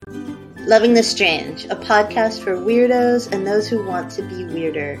Loving the Strange, a podcast for weirdos and those who want to be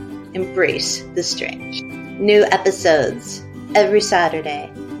weirder. Embrace the strange. New episodes every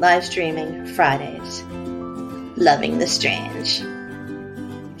Saturday, live streaming Fridays. Loving the Strange.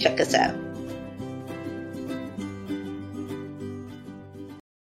 Check us out.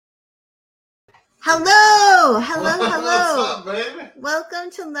 Hello! What's up, baby? Welcome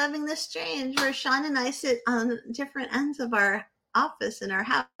to Loving the Strange, where Sean and I sit on different ends of our office in our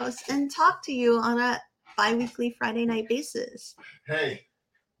house and talk to you on a bi-weekly Friday night basis. Hey.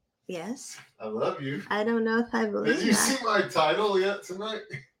 Yes? I love you. I don't know if I believe Did you see my title yet tonight?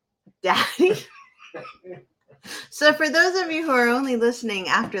 Daddy? So for those of you who are only listening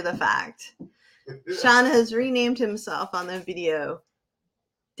after the fact, Sean has renamed himself on the video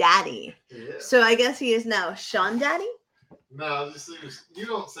Daddy. Yeah. So I guess he is now Sean Daddy? No, you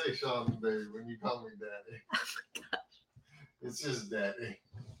don't say Sean, baby, when you call me Daddy. Oh my gosh. It's just Daddy.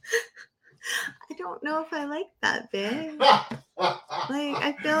 I don't know if I like that, babe.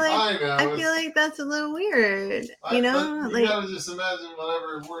 I feel like that's a little weird. You gotta just imagine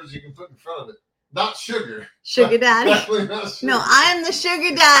whatever words you can put in front of it. Not sugar. Sugar daddy. Definitely not sugar. No, I'm the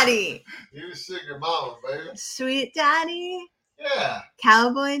sugar daddy. You're the sugar mama, baby. Sweet daddy. Yeah.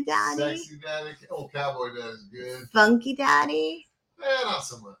 Cowboy daddy. Sexy daddy. Oh, cowboy daddy's good. Funky daddy. Not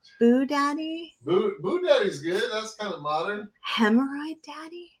so much. Boo daddy. Boo daddy's good. That's kind of modern. Hemorrhoid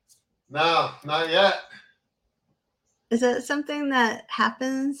daddy? No, not yet. Is that something that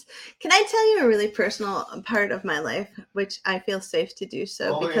happens? Can I tell you a really personal part of my life, which I feel safe to do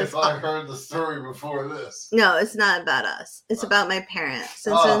so? Only because if I heard the story before this. No, it's not about us. It's about my parents.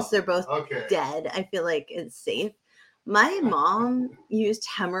 And since they're both dead, I feel like it's safe. My mom used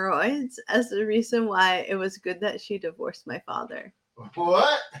hemorrhoids as the reason why it was good that she divorced my father.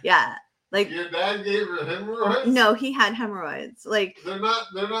 What? Yeah. Like your dad gave her hemorrhoids? No, he had hemorrhoids. Like they're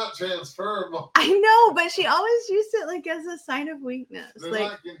not transferable. I know, but she always used it like as a sign of weakness. They're like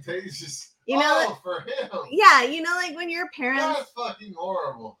not contagious. You know, for him. Yeah, like when your parents. That's fucking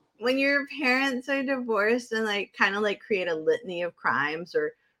horrible. When your parents are divorced and like kind of like create a litany of crimes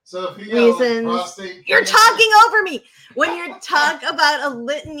or so if he reasons. Prostate You're talking over me. When you talk about a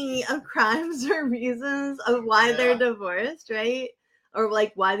litany of crimes or reasons of why they're divorced, right? Or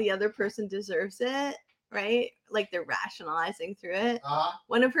like why the other person deserves it, right? Like they're rationalizing through it.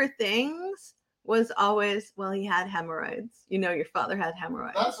 One of her things was always, well, he had hemorrhoids. Your father had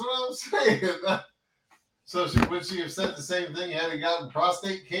hemorrhoids. That's what I'm saying. So would she have said the same thing had he gotten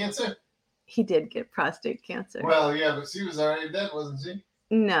prostate cancer? He did get prostate cancer. Well, yeah, but she was already dead, wasn't she?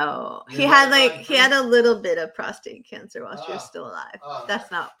 No, he had a little bit of prostate cancer while she was still alive.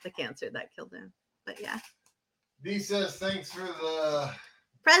 That's not the cancer that killed him, but yeah. Dee says thanks for the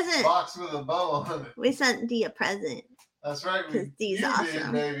present box with a bow on it. We sent Dee a present. That's right. Because Dee's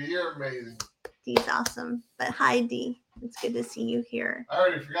awesome. Did, baby. You're amazing. Dee's awesome. But hi, Dee. It's good to see you here. I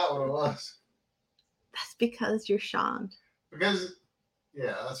already forgot what it was. That's because you're Sean.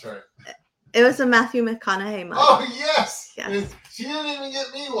 Yeah, that's right. It was a Matthew McConaughey mug. Oh, yes. Yes. She didn't even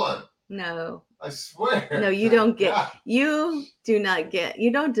get me one. No. I swear. No, you don't get. God. You do not get.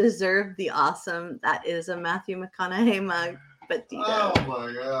 You don't deserve the awesome that is a Matthew McConaughey mug, but Dee does. Oh,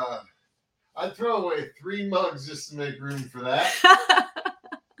 my God. I'd throw away 3 mugs just to make room for that.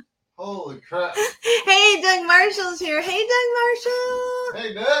 Holy crap. Hey, Doug Marshall's here. Hey, Doug Marshall.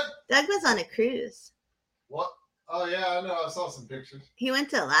 Hey, Doug. Doug was on a cruise. What? Oh, yeah, I know. I saw some pictures. He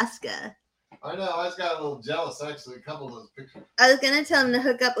went to Alaska. I know. I just got a little jealous, actually, a couple of those pictures. I was going to tell him to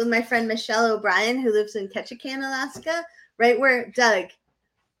hook up with my friend Michelle O'Brien, who lives in Ketchikan, Alaska, right where, Doug,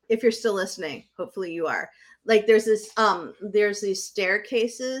 if you're still listening, hopefully you are. Like, there's these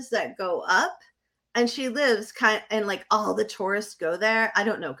staircases that go up, and she lives and like all the tourists go there. I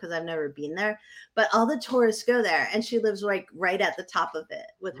don't know because I've never been there, but all the tourists go there, and she lives like right at the top of it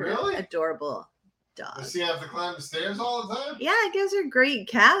with her adorable dog. Does she have to climb the stairs all the time? Yeah, it gives her great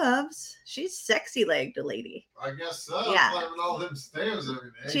calves. She's sexy-legged lady. I guess so. Yeah. Climbing all them stairs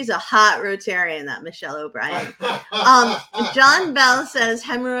every day. She's a hot Rotarian, that Michelle O'Brien. John Bell says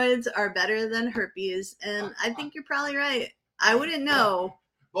hemorrhoids are better than herpes, and I think you're probably right. I wouldn't know.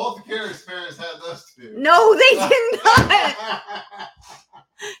 Both of Carrie's parents had those too. No, they did not.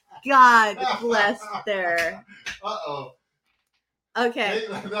 God bless their. Uh-oh. Okay.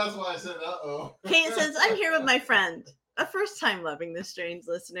 That's why I said uh-oh. Kate says, I'm here with my friend. A first time loving the strange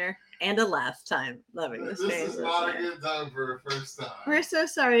listener and a last time loving the strange listener. This is not a good time for a first time. We're so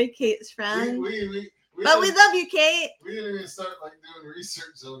sorry, Kate's friend. But we love you, Kate. We didn't even start doing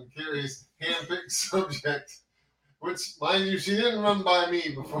research on Carrie's handpicked subject. Which, mind you, she didn't run by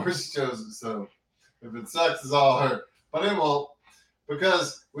me before she chose it. So if it sucks, it's all her. But it won't.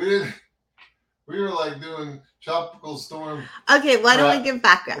 Because we didn't We were like doing tropical storm Okay, why don't Right. we give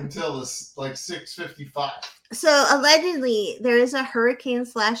background? until this like 6:55. So allegedly, there is a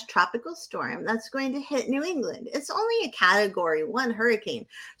hurricane/tropical storm that's going to hit New England. It's only a Category 1 hurricane.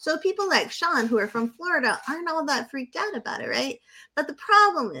 So people like Sean, who are from Florida, aren't all that freaked out about it, right? But the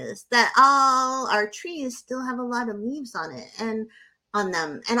problem is that all our trees still have a lot of leaves on it and on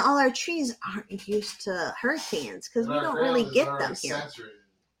them. And all our trees aren't used to hurricanes because we don't really get them here. Saturated.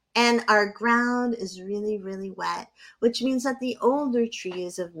 And our ground is really, really wet, which means that the older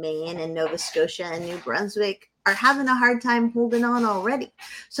trees of Maine and Nova Scotia and New Brunswick are having a hard time holding on already.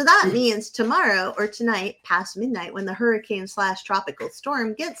 So that means tomorrow or tonight, past midnight, when the hurricane/tropical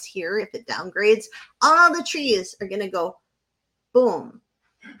storm gets here, if it downgrades, all the trees are going to go boom.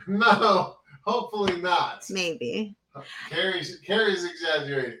 No, hopefully not. Maybe. Carrie's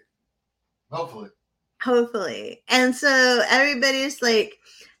exaggerating. Hopefully. And so everybody's like,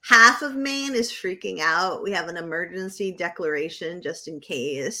 half of Maine is freaking out. We have an emergency declaration just in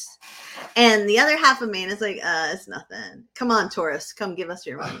case. And the other half of Maine is like, it's nothing. Come on, tourists, come give us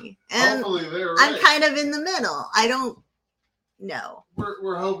your money. And Hopefully they're right. I'm kind of in the middle. I don't know.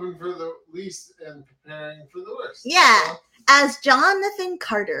 We're hoping for the least and preparing for the worst. Yeah. As Jonathan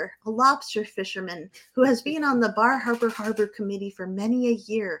Carter, a lobster fisherman who has been on the Bar Harbor Committee for many a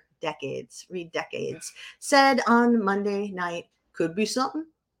year, decades, said on Monday night, could be something,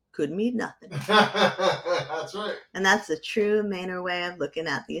 could mean nothing. That's right. And that's the true Mainer way of looking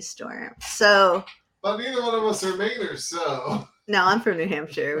at these storms. So, but neither one of us are Mainers, so. No, I'm from New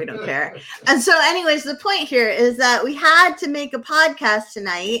Hampshire. We don't care. And so, anyways, the point here is that we had to make a podcast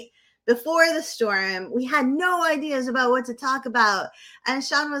tonight before the storm. We had no ideas about what to talk about. And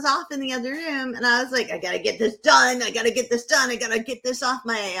Sean was off in the other room. And I was like, I got to get this done. I got to get this off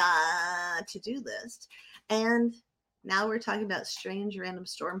my to-do list. And now we're talking about strange random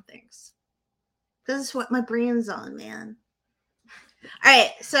storm things. This is what my brain's on, man. All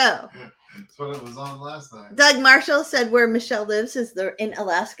right, so that's what it was on last night. Doug Marshall said where Michelle lives in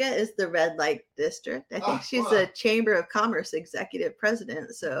Alaska is the red light district. I think she's a Chamber of Commerce executive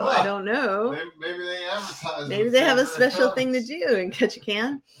president, so I don't know. Maybe they advertise. Maybe they have a special thing to do in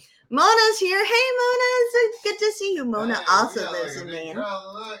Ketchikan. Mona's here. Hey, Mona, it's good to see you. Mona also lives in Maine.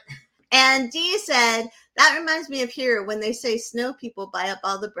 And Dee said, that reminds me of here when they say snow people buy up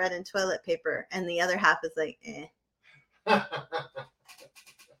all the bread and toilet paper, and the other half is like, eh.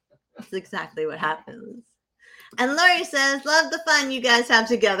 That's exactly what happens. And Lori says, love the fun you guys have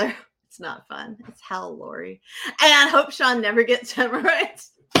together. It's not fun. It's hell, Lori. And I hope Sean never gets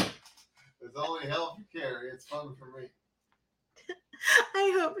hemorrhoids. It's only hell for Carrie. It's fun for me.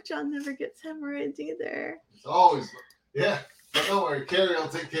 I hope Sean never gets hemorrhoids either. It's always fun. Yeah. But don't worry, Carrie will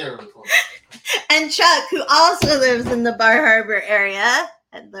take care of it for me. And Chuck, who also lives in the Bar Harbor area,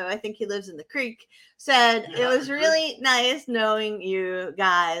 although I think he lives in the creek, said it was really nice knowing you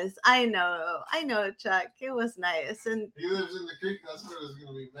guys. I know, Chuck. It was nice. And he lives in the creek. That's where there's going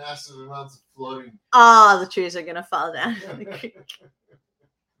to be massive amounts of flooding. Oh, the trees are going to fall down in the creek.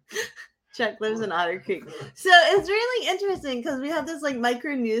 Chuck lives in Otter Creek. So it's really interesting because we have this like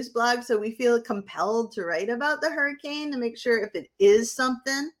micro news blog, so we feel compelled to write about the hurricane to make sure if it is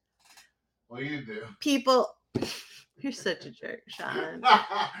something. Well, you do. People, you're such a jerk, Sean.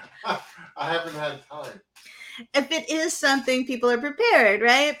 I haven't had time. If it is something, people are prepared,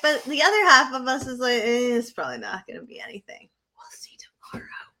 right? But the other half of us is like, it's probably not going to be anything. We'll see tomorrow.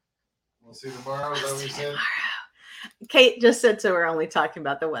 We'll see tomorrow. Is that what you said? Kate just said so. We're only talking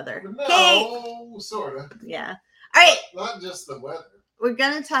about the weather. No, Kate! Sort of. Yeah. All right. Not just the weather. We're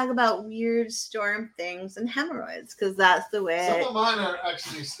going to talk about weird storm things and hemorrhoids because that's the way. Some of mine are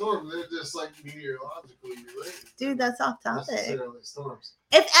actually storms. They're just like meteorologically related. Dude, that's off topic. Necessarily storms.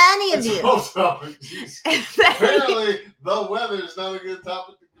 If any of you. Off topic. Apparently, the weather is not a good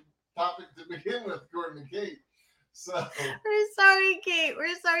topic to begin with, according to Kate. So we're sorry, Kate.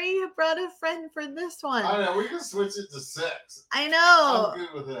 We're sorry you brought a friend for this one. I know. We can switch it to sex. I know. I'm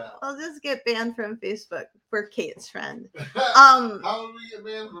good with that. I'll just get banned from Facebook for Kate's friend. How would we get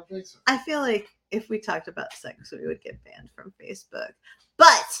banned from Facebook? I feel like if we talked about sex, we would get banned from Facebook.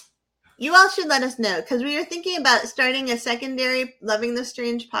 But you all should let us know because we are thinking about starting a secondary Loving the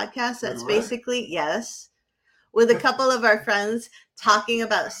Strange podcast that's basically, yes, with a couple of our friends talking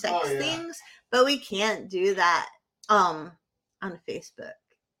about sex things. But we can't do that on Facebook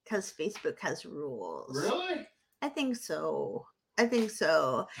because Facebook has rules. Really? I think so.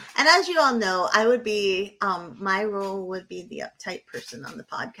 And as you all know, I would be my role would be the uptight person on the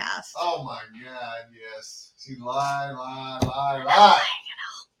podcast. Oh my God, yes. She lie. Not lying at all.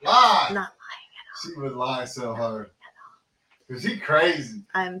 Not lying at all. She would lie so hard. Cause he crazy.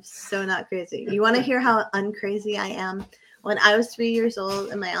 I'm so not crazy. You want to hear how uncrazy I am? When I was 3 years old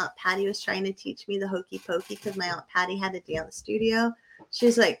and my Aunt Patty was trying to teach me the hokey pokey because my Aunt Patty had a dance studio,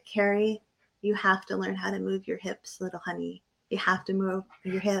 she's like, Carrie, you have to learn how to move your hips, little honey. You have to move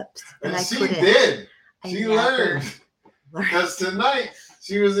your hips. And I she couldn't. did. I She never learned. Because tonight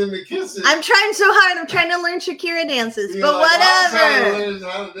she was in the kisses. I'm trying so hard. I'm trying to learn Shakira dances, You're but like, I was trying whatever. to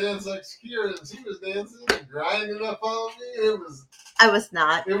learn how to dance like Shakira, and she was dancing and grinding up on me. I was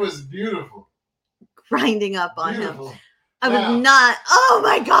not It was beautiful. grinding up on him. Beautiful. I Now, was not. Oh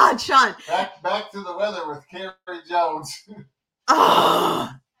my God, Sean. Back to the weather with Carrie Jones. Oh,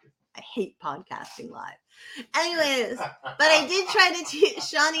 I hate podcasting live. Anyways, but I did try to teach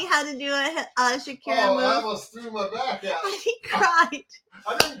Shawnee how to do a Shakira I move. almost threw my back out. He cried.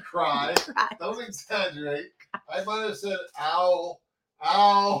 I didn't cry. He cried. Don't exaggerate. I might have said, ow,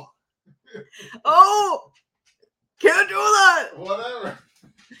 ow, Oh, can't do that. whatever.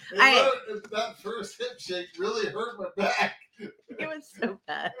 right. That first hip shake really hurt my back. It was so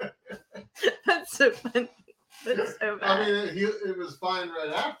bad. That's so funny. That's so bad. I mean, it was fine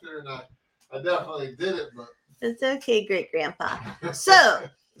right after, and I definitely did it, but It's okay, great grandpa. So,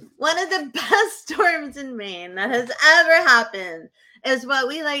 one of the best storms in Maine that has ever happened is what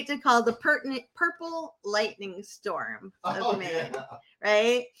we like to call the purple lightning storm of Maine,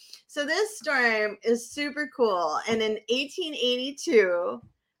 right? So this storm is super cool. And in 1882,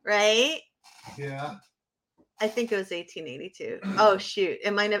 right? Yeah. I think it was 1882. Oh, shoot.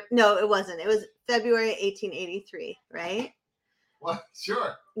 It might have. No, it wasn't. It was February 1883, right? Well,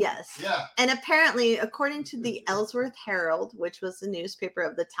 sure. Yes. Yeah. And apparently, according to the Ellsworth Herald, which was the newspaper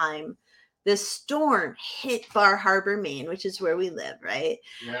of the time, this storm hit Bar Harbor, Maine, which is where we live, right?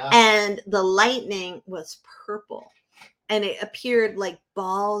 Yeah. And the lightning was purple. And it appeared like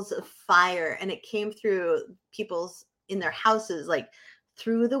balls of fire. And it came through people's, in their houses, like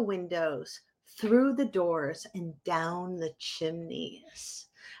through the windows, through the doors, and down the chimneys.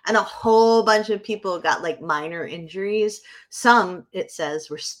 And a whole bunch of people got like minor injuries. Some, it says,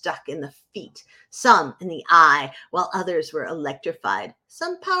 were stuck in the feet, some in the eye, while others were electrified,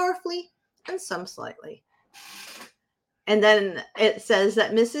 some powerfully and some slightly. And then it says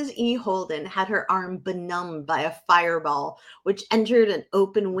that Mrs. E. Holden had her arm benumbed by a fireball, which entered an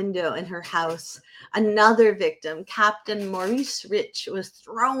open window in her house. Another victim, Captain Maurice Rich, was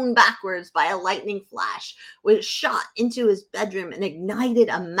thrown backwards by a lightning flash, which shot into his bedroom and ignited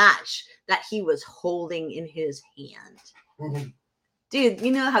a match that he was holding in his hand. Dude,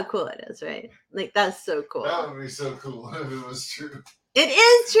 you know how cool it is, right? Like, that's so cool. That would be so cool if it was true. It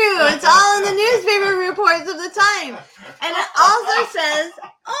is true. It's all in the newspaper reports of the time. And it also says,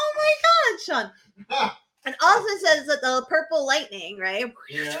 oh my God, Sean. It also says that the purple lightning, right?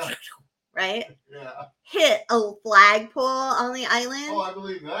 Yeah. Right? Yeah. Hit a flagpole on the island. Oh, I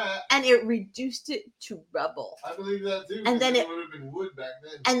believe that. And it reduced it to rubble. I believe that too. And then it would have been wood back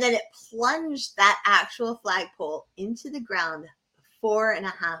then. And then it plunged that actual flagpole into the ground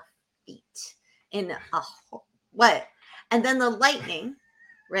 4.5 feet in a hole. What? And then the lightning,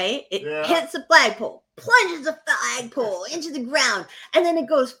 right? It hits the flagpole, plunges the flagpole into the ground, and then it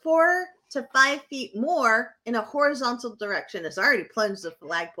goes 4 to 5 feet more in a horizontal direction. It's already plunged the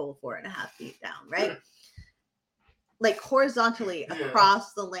flagpole 4.5 feet down, right? Like horizontally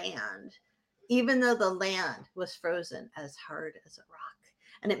across the land, even though the land was frozen as hard as a rock.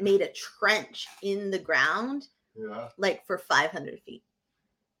 And it made a trench in the ground, like for 500 feet.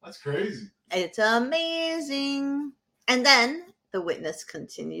 That's crazy. It's amazing. And then the witness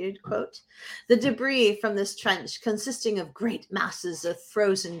continued, quote, the debris from this trench, consisting of great masses of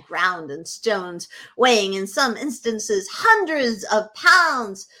frozen ground and stones, weighing in some instances hundreds of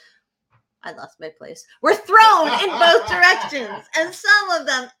pounds, I lost my place, were thrown in both directions, and some of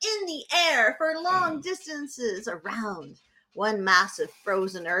them in the air for long distances around. One mass of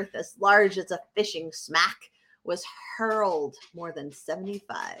frozen earth as large as a fishing smack was hurled more than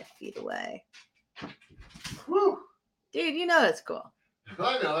 75 feet away. Woo. Dude, you know it's cool.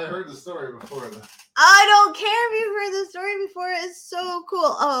 I know. I heard the story before. I don't care if you've heard the story before. It's so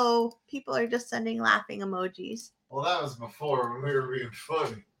cool. Oh, people are just sending laughing emojis. Well, that was before when we were being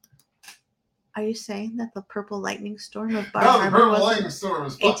funny. Are you saying that the purple lightning storm of Bar No, Harbor the purple was lightning storm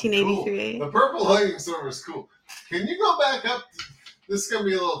was 1883? cool. The purple lightning storm was cool. Can you go back up? This is going to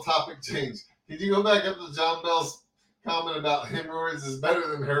be a little topic change. Can you go back up to John Bell's comment about hemorrhoids is better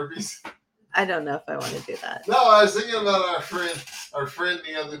than herpes? I don't know if I want to do that. No, I was thinking about our friend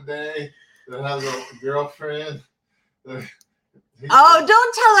the other day that has a girlfriend. Oh,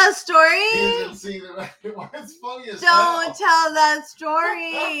 don't tell that story. He hasn't seen it. It's funny as Don't tell that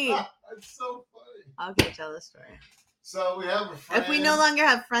story. It's so funny. Okay, tell the story. So we have a friend. If we no longer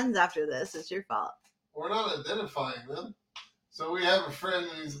have friends after this, it's your fault. We're not identifying them. So we have a friend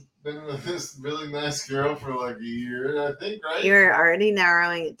who's been with this really nice girl for like a year, I think, right? You're already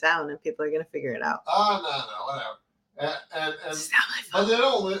narrowing it down, and people are gonna figure it out. Oh, no, whatever. And It's not my but fault. they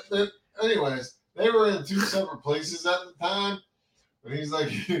don't live. Anyways, they were in two separate places at the time. And he's like,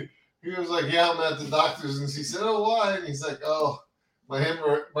 he was like, yeah, I'm at the doctor's, and she said, oh, why? And he's like, oh, my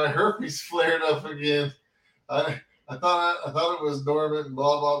herpes flared up again. I thought it was dormant and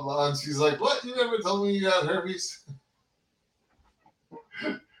blah blah blah. And she's like, what? You never told me you got herpes?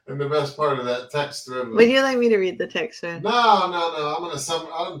 And the best part of that text thread was, Would you like me to read the text thread? No.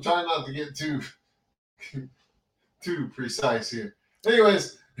 I'm trying not to get too precise here.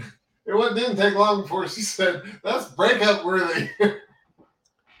 Anyways, it didn't take long before she said, that's breakup worthy.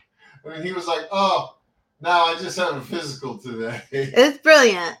 And he was like, oh, now I just have a physical today. It's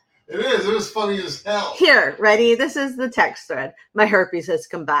brilliant. It is. It was funny as hell. Here, ready? This is the text thread. My herpes has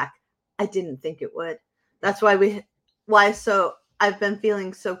come back. I didn't think it would. That's why I've been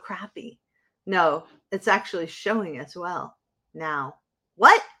feeling so crappy. No, it's actually showing as well now.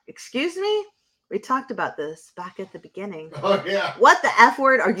 What? Excuse me? We talked about this back at the beginning. Oh, yeah. What the F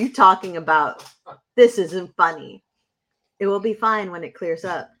word are you talking about? This isn't funny. It will be fine when it clears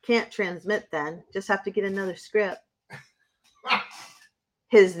up. Can't transmit then. Just have to get another script.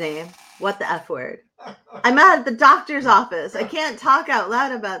 His name. What the F word? I'm at the doctor's office. I can't talk out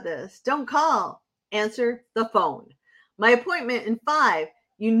loud about this. Don't call. Answer the phone. My appointment in 5.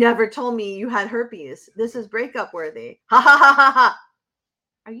 You never told me you had herpes. This is breakup worthy. Ha ha ha ha ha.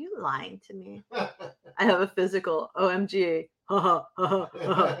 Are you lying to me? I have a physical. OMG. Ha ha ha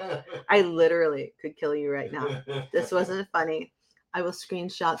ha. I literally could kill you right now. This wasn't funny. I will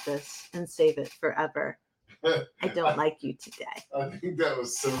screenshot this and save it forever. I don't like you today. I think that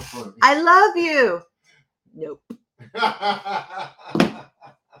was so funny. I love you. Nope.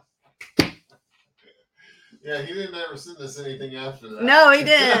 Yeah, he didn't ever send us anything after that. No, he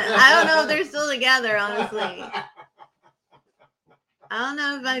didn't. I don't know if they're still together, honestly. I don't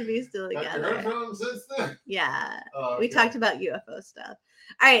know if I'd be still Have you heard together. from him since then? Yeah. Oh, We okay. talked about UFO stuff.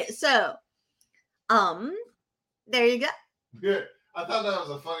 All right, so there you go. Yeah, I thought that was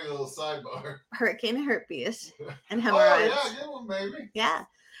a funny little sidebar. Hurricane herpes and Oh, hemorrhoids. yeah, good one, baby. Yeah.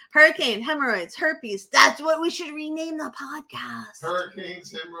 Hurricane, hemorrhoids, herpes. That's what we should rename the podcast. Hurricanes,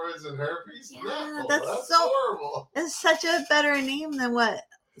 hemorrhoids, and herpes? Yeah, No, that's so- horrible. It's such a better name than what?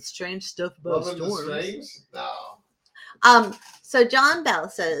 Strange stuff about Loving the storms. strange? No. So John Bell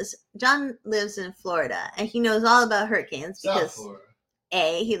says John lives in Florida and he knows all about hurricanes South because Florida.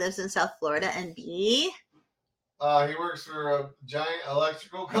 A, he lives in South Florida, and B, He works for a giant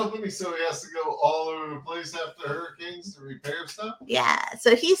electrical company, so he has to go all over the place after hurricanes to repair stuff. yeah.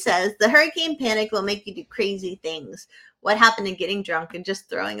 So he says the hurricane panic will make you do crazy things. What happened to getting drunk and just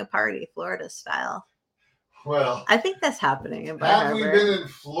throwing a party, Florida style? Well, I think that's happening in Bar had we Harbor. been in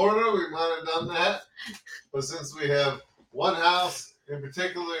Florida, we might have done that. But since we have one house in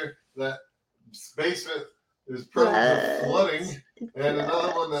particular, that basement is prone to flooding, and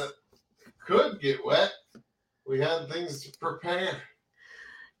another one that could get wet, we had things to prepare.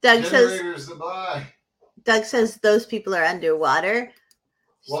 Doug says Generators to buy. those people are underwater.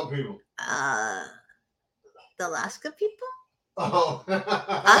 What people? The Alaska people? Oh.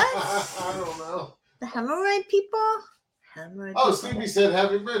 Us? I don't know. The hemorrhoid people? Hemorrhoid Oh, people. Sleepy said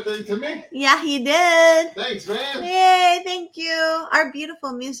happy birthday to me. Yeah, he did. Thanks, man. Yay, thank you. Our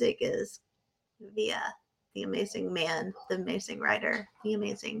beautiful music is via the amazing man, the amazing writer, the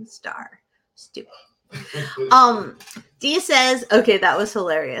amazing star. Stupid. Dee says, okay, that was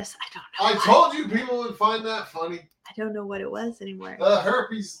hilarious. I don't know. I why. told you people would find that funny. I don't know what it was anymore. The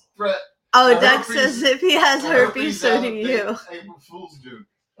herpes threat. Oh, the Doug herpes- says if he has herpes, so do out of you. date April Fool's joke.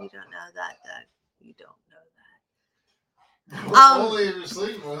 You don't know that, Doug. You don't know that. Only if you're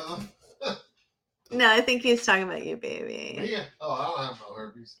sleeping with them. No, I think he's talking about you, baby. Yeah. Oh, I don't have no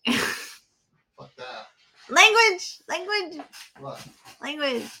herpes. Fuck that. Language. What? All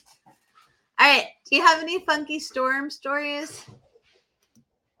right. Do you have any funky storm stories?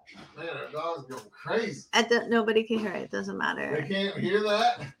 Man, our dog's going crazy. Nobody can hear it. It doesn't They matter. can't hear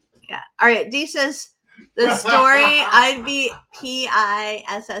that? Yeah. All right. Dee says the story. I'd be I'd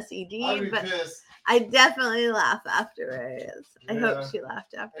PISSED, be but pissed. I definitely laugh afterwards. I Yeah. hope she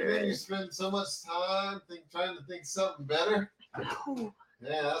laughed And then you afterwards. spend so much time trying to think something better. No.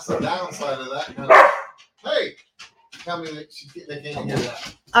 Yeah, that's the downside of that kind of. Hey, tell me that they can't hear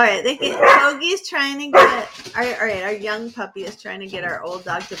that. All right. Kogi's trying to get. All right. Our young puppy is trying to get our old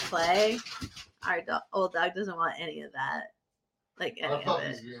dog to play. Our old dog doesn't want any of that. like Our any of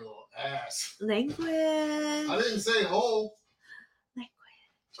puppy's it. being a little ass. Language. I didn't say whole. Language.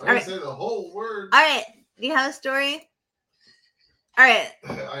 I didn't say the whole word. All right. Do you have a story? All right.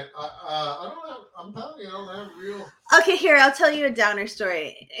 I don't have. I'm telling you, I don't have real. Okay, here, I'll tell you a downer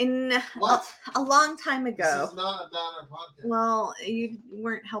story. What? A long time ago. This is not a downer podcast. Well, you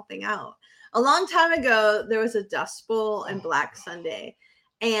weren't helping out. A long time ago, there was a Dust Bowl and Black Sunday.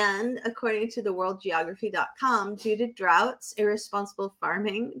 And according to the worldgeography.com, due to droughts, irresponsible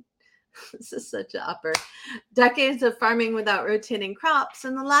farming, this is such an upper, decades of farming without rotating crops,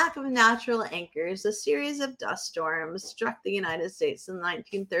 and the lack of natural anchors, a series of dust storms struck the United States in the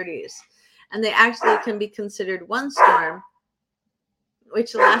 1930s. And they actually can be considered one storm,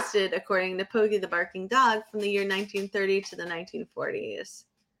 which lasted, according to Poggy the Barking Dog, from the year 1930 to the 1940s.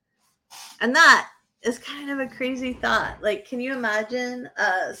 And that is kind of a crazy thought. Like, can you imagine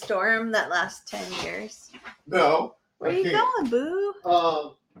a storm that lasts 10 years? No. Where are you going, boo?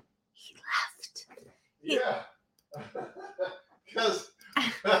 He left. Yeah. Because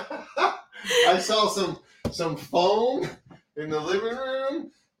I saw some foam in the living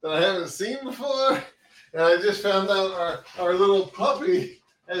room that I haven't seen before. And I just found out our little puppy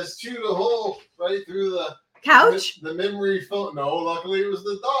has chewed a hole right through the Couch? The memory foam. No, luckily it was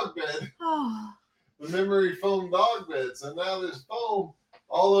the dog bed. Oh. The memory foam dog bed. So now there's foam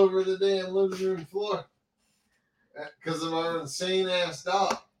all over the damn living room floor because of our insane ass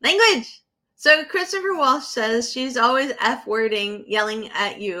dog. Language. So Christopher Walsh says she's always F-wording, yelling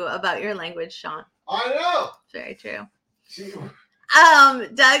at you about your language, Sean. I know. Very true. She,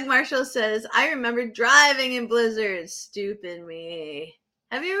 Doug Marshall says, I remember driving in blizzards. Stupid me.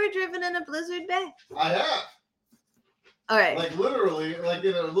 Have you ever driven in a blizzard day? I have. All right. Like literally, like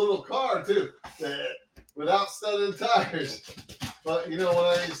in a little car too, without studded tires. But you know,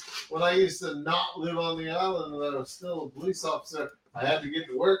 when I used to not live on the island and I was still a police officer, I had to get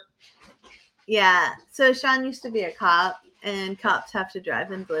to work. Yeah. So Sean used to be a cop, and cops have to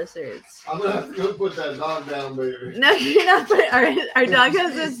drive in blizzards. I'm gonna have to go put that dog down, baby. No, you're not. Our dog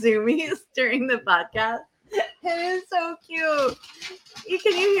has a zoomies during the podcast. It is so cute.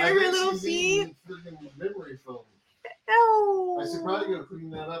 Can you hear her little feet? Freaking memory foam. No. I should probably go clean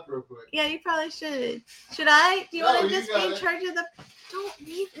that up real quick. Yeah, you probably should. Should I? Do you want to just be in it. charge of the? Don't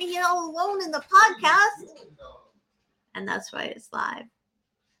leave me all alone in the podcast. And that's why it's live.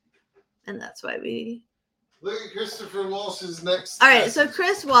 And that's why we. Look at Christopher Walsh's next. All right, so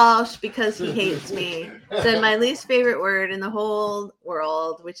Chris Walsh, because he hates me, said my least favorite word in the whole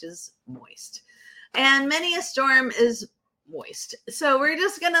world, which is moist. And many a storm is moist. So we're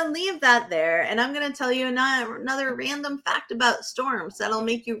just going to leave that there. And I'm going to tell you another random fact about storms that'll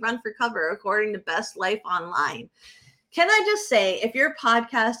make you run for cover, according to Best Life Online. Can I just say, if your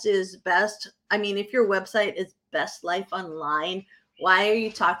podcast is if your website is Best Life Online, why are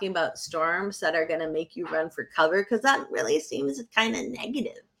you talking about storms that are going to make you run for cover? Because that really seems kind of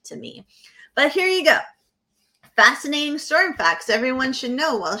negative to me. But here you go. Fascinating storm facts everyone should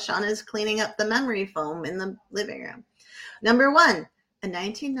know while Sean is cleaning up the memory foam in the living room. Number 1, a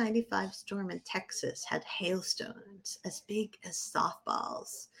 1995 storm in Texas had hailstones as big as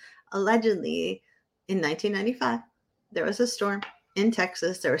softballs. Allegedly, in 1995, there was a storm in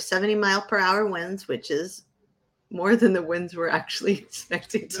Texas. There were 70-mile-per-hour winds, which is more than the winds we're actually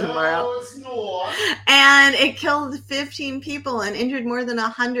expecting tomorrow. No, it's not. And it killed 15 people and injured more than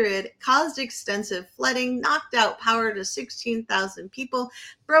 100, caused extensive flooding, knocked out power to 16,000 people,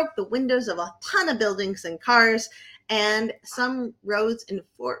 broke the windows of a ton of buildings and cars, and some roads in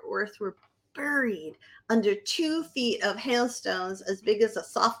Fort Worth were buried under 2 feet of hailstones as big as a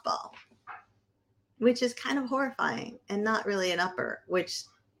softball, which is kind of horrifying and not really an upper, which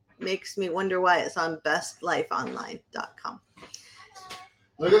makes me wonder why it's on bestlifeonline.com.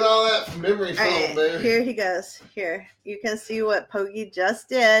 Look at all that memory foam, All right, baby. here he goes. Here, you can see what Poggy just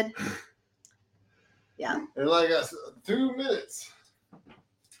did. Yeah. In like 2 minutes.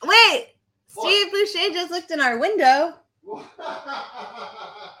 Wait, What? Steve Boucher just looked in our window.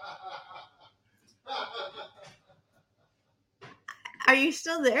 Are you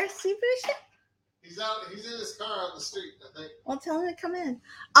still there, Steve Boucher? He's in his car on the street, I think. Well, tell him to come in.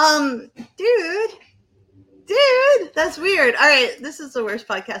 Dude, that's weird. All right, this is the worst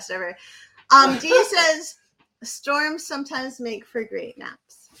podcast ever. Dee says storms sometimes make for great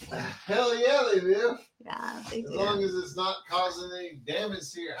naps. Hell yeah, they do. Yeah, they As do. long as it's not causing any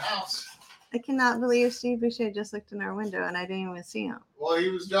damage to your house. I cannot believe Steve Boucher just looked in our window and I didn't even see him. Well, he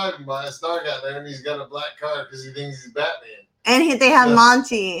was driving by. A star got there, and he's got a black car because he thinks he's Batman. And they have Yeah.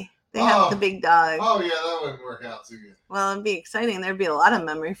 Monty. They have Oh. the big dog. Oh yeah, that wouldn't work out too good. Well, it'd be exciting. There'd be a lot of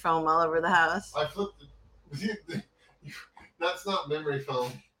memory foam all over the house. I flipped it. That's not memory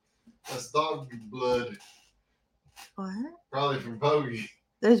foam. That's dog blood. What? Probably from Poggy.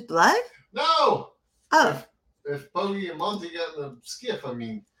 There's blood? No! Oh. If Poggy and Monty got in the skiff, I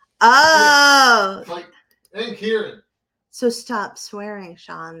mean. Oh. Like, and Kieran. So stop swearing,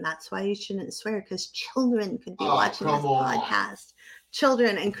 Sean. That's why you shouldn't swear, because children could be watching this podcast.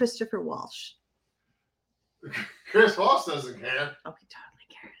 Children and Christopher Walsh. Chris Walsh doesn't care. Oh, he totally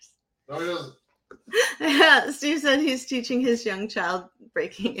cares. No, he doesn't. Yeah, Steve said he's teaching his young child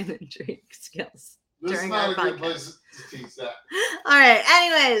breaking and entry skills. This is during not our a good podcast. place to teach that. All right.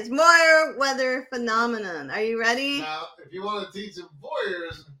 Anyways, more weather phenomenon. Are you ready? Now, if you want to teach them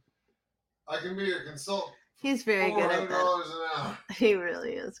voyeurism, I can be your consultant. He's very good at $400 that. an hour. He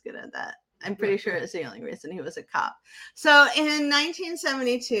really is good at that. I'm pretty sure it's the only reason he was a cop. So in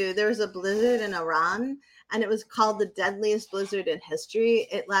 1972, there was a blizzard in Iran, and it was called the deadliest blizzard in history.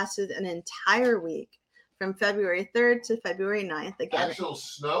 It lasted an entire week from February 3rd to February 9th. Again, Actual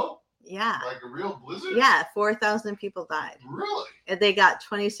snow? yeah. Like a real blizzard? Yeah, 4,000 people died. Really? And they got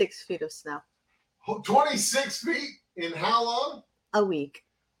 26 feet of snow. 26 feet in how long? A week.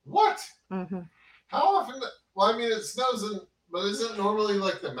 What? Mm-hmm. How often? Well, I mean, it snows in, but isn't it normally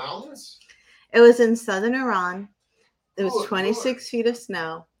like the mountains? It was in southern Iran. It was Oh, 26 Lord. feet of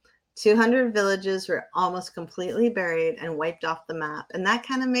snow. 200 villages were almost completely buried and wiped off the map. And that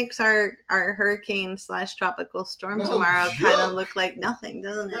kind of makes our hurricane / tropical storm No tomorrow kind of joke. look like nothing,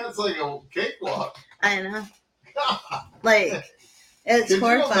 doesn't it? That's like a cakewalk. I know. Like, it's Can you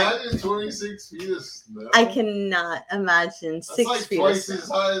horrifying. imagine 26 feet of snow? I cannot imagine That's 6 like feet of twice snow. as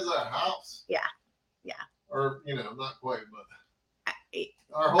high as our house. Yeah. Yeah. Or, not quite, but I-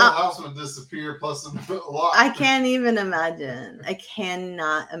 our whole house would disappear plus a lot. I can't even imagine. I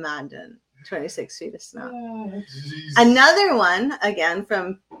cannot imagine 26 feet of snow. Oh, jeez. Another one, again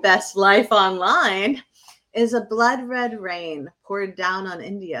from Best Life Online, is a blood red rain poured down on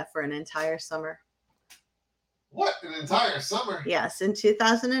India for an entire summer. What? An entire summer? Yes, in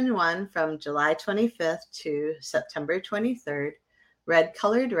 2001, from July 25th to September 23rd, red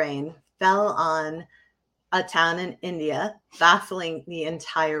colored rain fell on a town in India, baffling the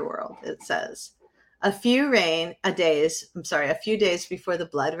entire world, it says. A few days before the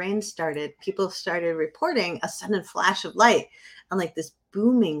blood rain started, people started reporting a sudden flash of light and like this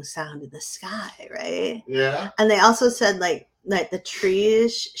booming sound in the sky, right? Yeah. And they also said like the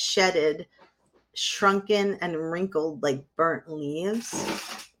trees shedded shrunken and wrinkled like burnt leaves.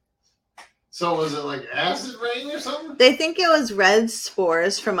 So was it like acid rain or something? They think it was red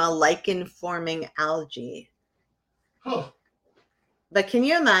spores from a lichen forming algae. Huh. But can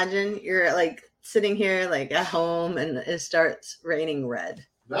you imagine you're like sitting here like at home and it starts raining red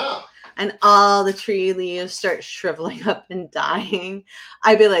No. and all the tree leaves start shriveling up and dying?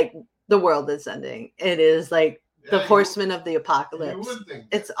 I'd be like, the world is ending. It is like the Yeah, horsemen of the You apocalypse. would think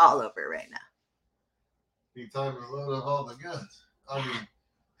It's all over right now. be time to load up all the guns. I mean,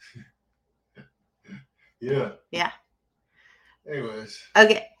 yeah. Yeah. Anyways,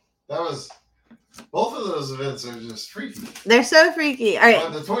 Okay. both of those events are just freaky. They're so freaky. All right.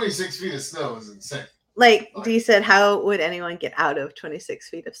 But the 26 feet of snow is insane. Like Dee said, how would anyone get out of 26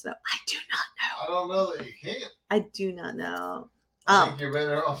 feet of snow? I do not know. I don't know that you can. I do not know. I think you're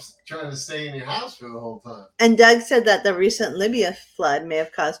better off trying to stay in your house for the whole time. And Doug said that the recent Libya flood may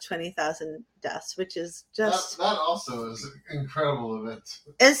have caused 20,000 deaths, which is just, That also is an incredible event.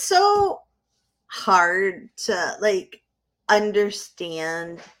 it's so hard to like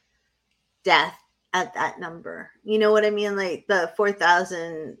understand death at that number. You know what I mean? Like the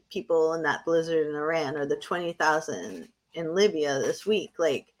 4,000 people in that blizzard in Iran, or the 20,000 in Libya this week,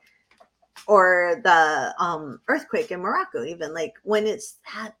 like, or the earthquake in Morocco, even like when it's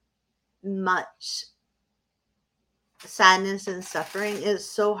that much sadness and suffering, is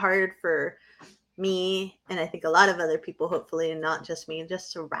so hard for me, and I think a lot of other people, hopefully, and not just me,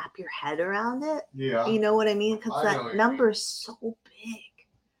 just to wrap your head around it. Yeah. You know what I mean? Because I know what that you number mean. is so big.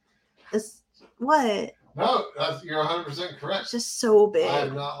 It's what? No, you're 100% correct. It's just so big.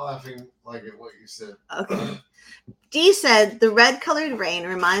 I'm not laughing like at what you said. Okay. Dee said the red colored rain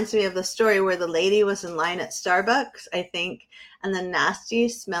reminds me of the story where the lady was in line at Starbucks, I think, and the nasty,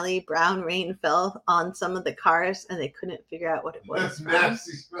 smelly brown rain fell on some of the cars and they couldn't figure out what it was. That's from.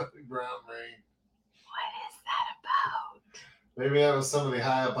 nasty, smelly brown rain. What is that about? Maybe that was somebody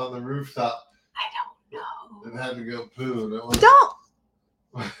high up on the rooftop I don't know. that had to go poo. And it was...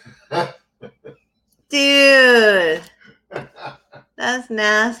 Don't, dude. That's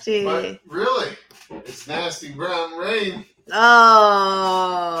nasty. But really, it's nasty brown rain.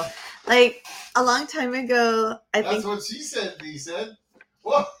 Oh, like a long time ago, I That's think. what she said, Dee said.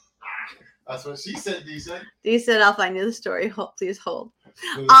 What? That's what she said, D said. D said, I'll find you the story. Please hold.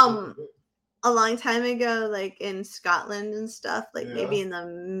 A long time ago, like in Scotland and stuff, like maybe in the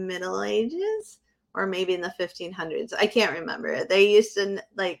Middle Ages or maybe in the 1500s. I can't remember. They used to,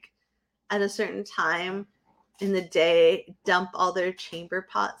 like, at a certain time in the day, dump all their chamber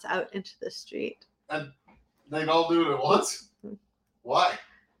pots out into the street. And they'd all do it at once? Why?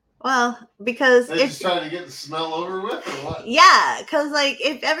 Well, because they just trying to get the smell over with, or what? Yeah, because like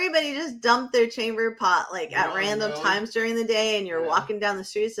if everybody just dumped their chamber pot like at random times during the day, and you're walking down the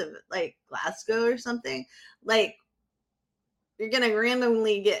streets of like Glasgow or something, like you're gonna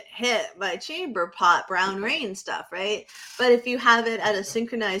randomly get hit by chamber pot brown rain stuff, right? But if you have it at a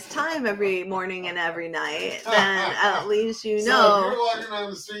synchronized time every morning and every night, then at least you know. So if you're walking down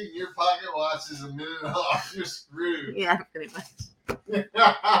the street and your pocket watch is a minute off, you're screwed. Yeah, pretty much. Yay,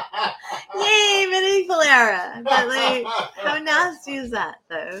 medieval era. But like, how nasty is that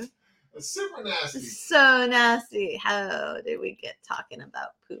though? It's super nasty. It's so nasty. How did we get talking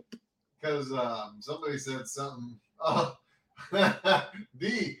about poop? Because somebody said something. Oh,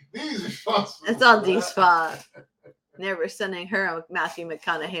 D's responsible. It's all D's fault. Never sending her a Matthew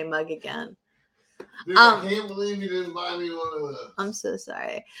McConaughey mug again. Dude, I can't believe you didn't buy me one of those. I'm so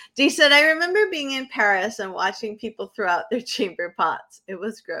sorry. Dee said, I remember being in Paris and watching people throw out their chamber pots. It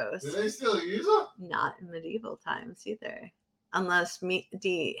was gross. Do they still use them? Not in medieval times either. Unless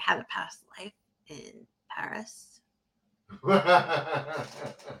Dee had a past life in Paris.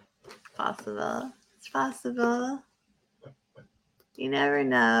 Possible. It's possible. You never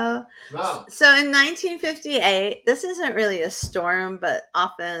know. No. So in 1958, this isn't really a storm, but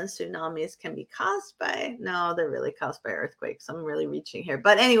often tsunamis can be caused by, no, they're really caused by earthquakes. I'm really reaching here.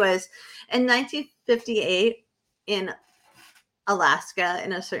 But anyways, in 1958 in Alaska,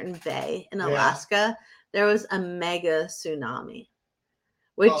 in a certain bay in Alaska, there was a mega tsunami.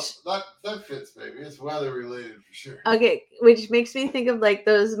 Which that fits, baby. It's weather related for sure. Okay, which makes me think of like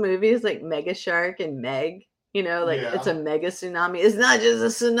those movies like Mega Shark and Meg. You know, like it's a mega tsunami. It's not just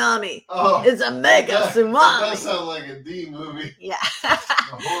a tsunami. Oh, it's a mega tsunami. That sounds like a D movie. Yeah.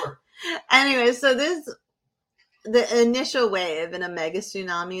 Horror. Anyway, so the initial wave in a mega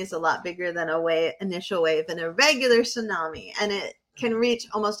tsunami is a lot bigger than initial wave in a regular tsunami, and it can reach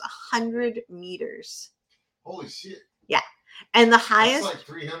almost 100 meters. Holy shit. Yeah. And the highest... That's like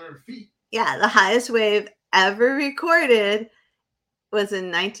 300 feet. Yeah, the highest wave ever recorded was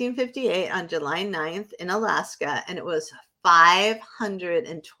in 1958 on July 9th in Alaska, and it was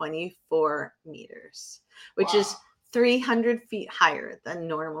 524 meters, which is 300 feet higher than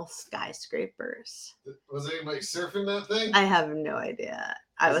normal skyscrapers. Was anybody surfing that thing? I have no idea.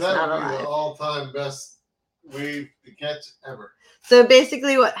 I was not alive. The all-time best wave to catch ever. So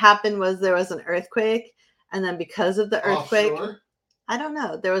basically what happened was there was an earthquake, and then because of the earthquake, offshore? I don't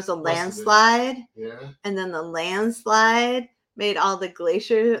know, there was a landslide, and then the landslide made all the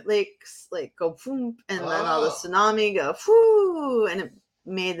glacier lakes like go boom, and then all the tsunami go whoo, and it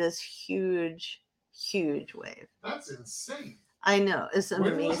made this huge wave. That's insane. I know, it's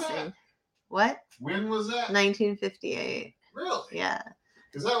amazing. What? When was that? 1958. Really? Yeah.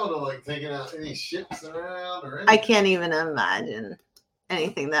 Because that would have like taken out any ships around or anything. I can't even imagine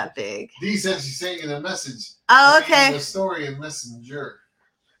anything that big. Dee said she sent you the message. Oh, okay. The story in Messenger.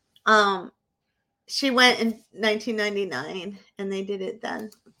 She went in 1999, and they did it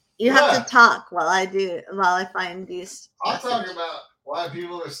then. You have to talk while I find these. I'll talk about why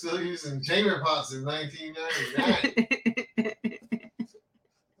people are still using chamber pots in 1999.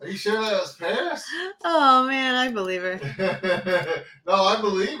 Are you sure that was Paris? Oh man, I believe her. No, I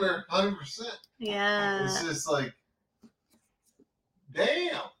believe her 100%. Yeah. It's just like,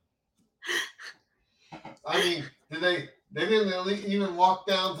 damn. I mean, they didn't even walk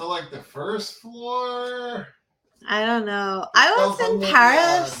down to like the first floor? I don't know. I was in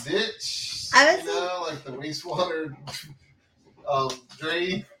Paris. Ditch. I was like the wastewater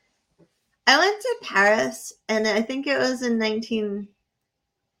drain. I went to Paris, and I think it was in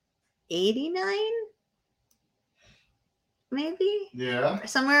 1989, maybe. Yeah.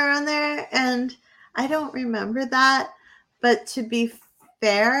 Somewhere around there, and I don't remember that. But to be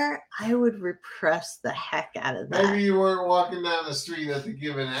fair, I would repress the heck out of that. Maybe you weren't walking down the street at the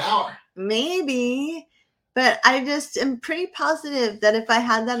given hour. Maybe. But I just am pretty positive that if I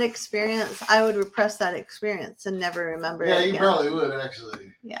had that experience, I would repress that experience and never remember it again. Yeah, you probably would,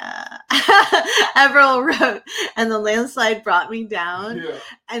 actually. Yeah. Everett wrote, and the landslide brought me down. Yeah.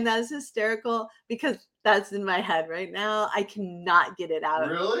 And that's hysterical because that's in my head right now. I cannot get it out.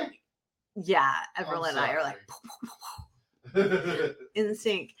 Really? Yeah. Everett and I are like in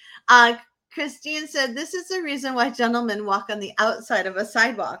sync. Christine said, this is the reason why gentlemen walk on the outside of a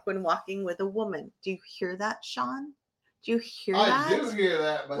sidewalk when walking with a woman. Do you hear that, Sean? Do you hear that? I do hear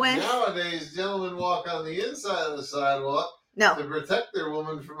that, but When- nowadays gentlemen walk on the inside of the sidewalk No. to protect their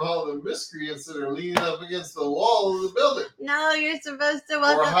woman from all the miscreants that are leaning up against the wall of the building. No, you're supposed to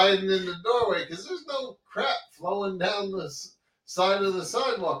walk Or on. hiding in the doorway, because there's no crap flowing down the side of the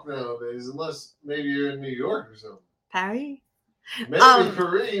sidewalk nowadays, unless maybe you're in New York or something. Paris? Maybe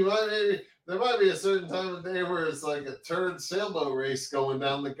Paris, there might be a certain time of day where it's like a turd sailboat race going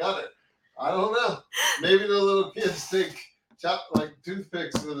down the gutter. I don't know. Maybe the little kids take like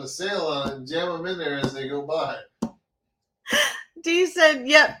toothpicks with a sail on it and jam them in there as they go by. Dee said,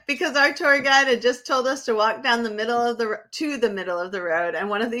 yep, because our tour guide had just told us to walk down the middle of the road, and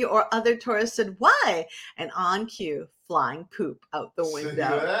one of the other tourists said, why? And on cue, flying poop out the window. See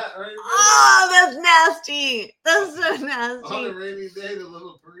that right there? Oh, that's nasty. That's so On a nasty. rainy day, the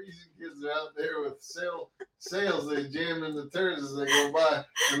little Parisian kids are out there with sails. They jam in the turds as they go by,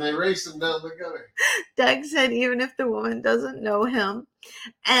 and they race them down the gutter. Doug said, even if the woman doesn't know him.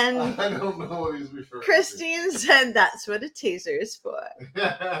 And I don't know what he's referring Christine said, that's what a taser is for.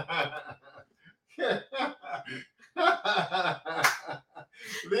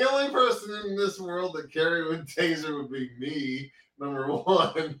 The only person in this world that carry a taser would be me, number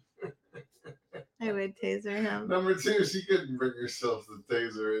one. I would taser him. Number two, she couldn't bring herself to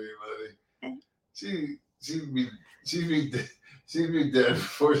taser anybody. She'd be dead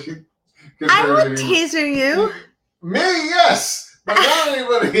before she could I hurt would anyone. taser you. Me, yes, but not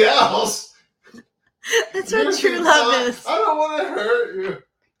anybody else. That's what You're true just love not- is. I don't want to hurt you.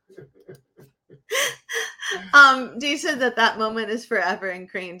 Dee said that moment is forever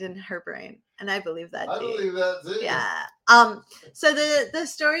ingrained in her brain, and I believe that. I Dee. believe that too. Yeah. So the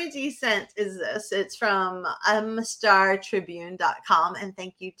story Dee sent is this. It's from startribune.com, and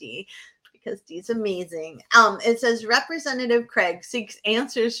thank you, Dee, because Dee's amazing. It says Representative Craig seeks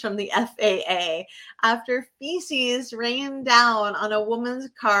answers from the FAA after feces rained down on a woman's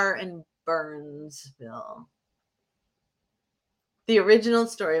car in Burnsville. The original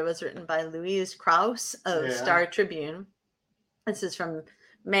story was written by Louise Krause of Yeah. Star Tribune. This is from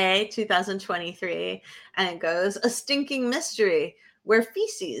May 2023, and it goes, a stinking mystery where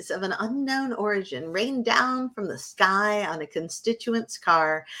feces of an unknown origin rained down from the sky on a constituent's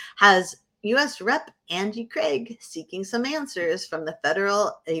car has U.S. Rep. Andy Craig seeking some answers from the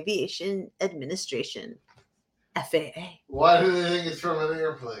Federal Aviation Administration, FAA. Why do they think it's from an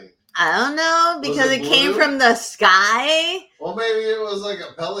airplane? I don't know, Was because it it came blue? from the sky. Well, maybe it was like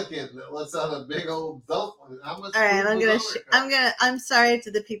a pelican that lets out a big old dump. How much? All right, food was on their car? I'm sorry to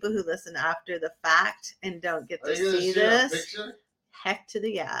the people who listen after the fact and don't get Are to you gonna see share a this. picture? Heck to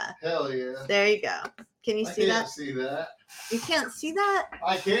the yeah. Hell yeah! There you go. Can you I see can't that? see that. You can't see that?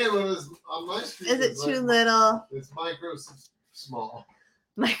 I can when it's on my screen. Is it it's too like- little? It's micro small.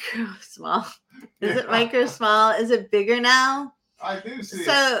 Micro small. Is it micro small? Is it bigger now? I do see it.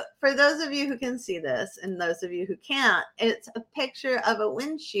 So, for those of you who can see this and those of you who can't, it's a picture of a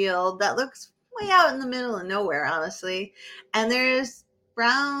windshield that looks way out in the middle of nowhere, honestly. And there's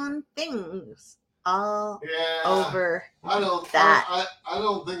brown things all Yeah. over. I don't. that. I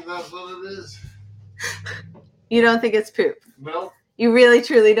don't think that's what it is. You don't think it's poop? Nope. You really,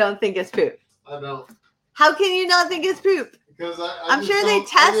 truly don't think it's poop? I don't. How can you not think it's poop? Because I'm just sure they don't-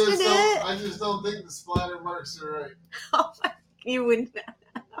 tested it. I just don't think the splatter marks are right. Oh my, you wouldn't.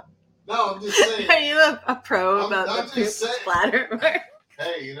 No, I'm just saying. Are you a pro I'm about the just poop saying. splatter mark?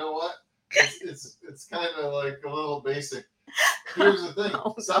 Hey, you know what? It's kind of like a little basic. Here's the thing: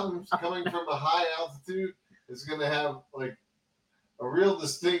 No, something coming from a high altitude is going to have like a real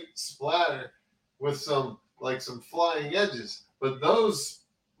distinct splatter with some flying edges. But those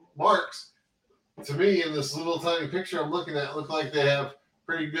marks, to me, in this little tiny picture I'm looking at, look like they have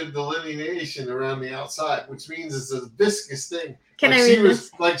pretty good delineation around the outside, which means it's a viscous thing. Can like I she read was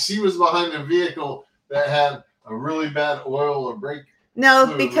this? like she was behind a vehicle that had a really bad oil or brake. No,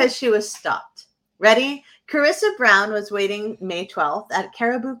 fluid. because she was stopped. Ready? Carissa Brown was waiting May 12th at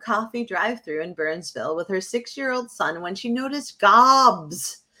Caribou Coffee drive-thru in Burnsville with her 6-year-old son when she noticed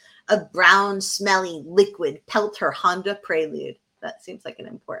gobs of brown, smelly liquid pelt her Honda Prelude. That seems like an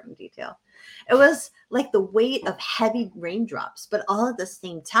important detail. It was like the weight of heavy raindrops, but all at the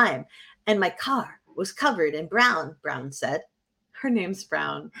same time. And my car was covered in brown, Brown said. Her name's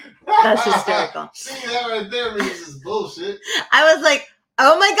Brown. That's hysterical. See, that right there means it's bullshit. I was like,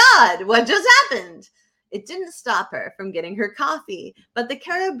 oh my God, what just happened? It didn't stop her from getting her coffee, but the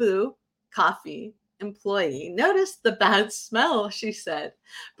Caribou Coffee employee noticed the bad smell, she said.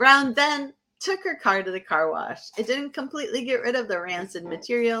 Brown then took her car to the car wash. It didn't completely get rid of the rancid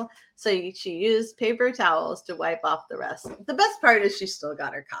material, so she used paper towels to wipe off the rest. The best part is she still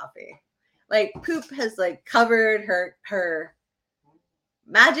got her coffee. Like, poop has like covered her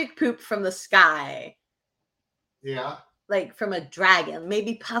magic poop from the sky. Yeah. Like from a dragon.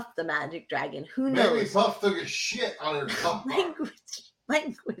 Maybe Puff the magic dragon. Who knows? Maybe Puff took a shit on her cup.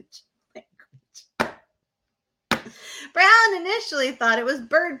 Language. Brown initially thought it was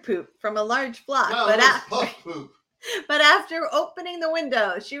bird poop from a large flock, No, but it was Puff poop. But after opening the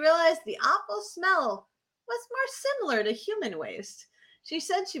window, she realized the awful smell was more similar to human waste. She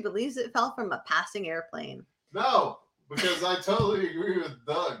said she believes it fell from a passing airplane. No, because I totally agree with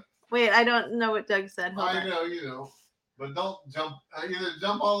Doug. Wait, I don't know what Doug said. Hold I on. know, you know. But don't jump. Either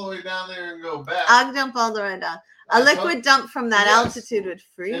jump all the way down there and go back. I'll jump all the way down. A liquid dump from that altitude would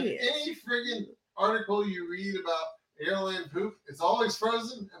free If you. any friggin' article you read about airline poop, it's always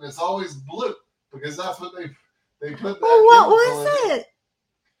frozen and it's always blue because that's what they put. That Oh, what chemical was in it?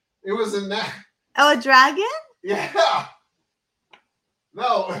 It was in that. Oh, a dragon? Yeah.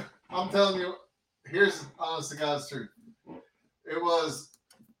 No, I'm telling you. Here's honest to God's truth. It was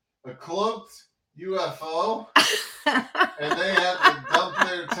a cloaked UFO, and they had to dump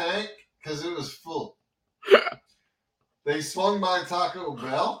their tank because it was full. They swung by Taco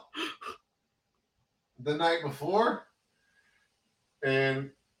Bell the night before, and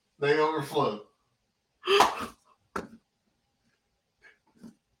they overflowed.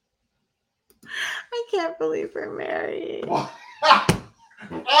 I can't believe we're married.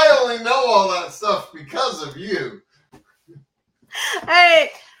 I only know all that stuff because of you. All right.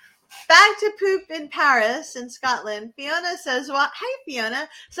 Back to poop in Paris, in Scotland. Fiona says, hi, Fiona.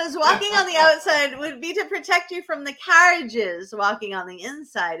 Says walking on the outside would be to protect you from the carriages. Walking on the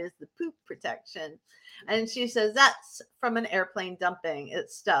inside is the poop protection. And she says that's from an airplane dumping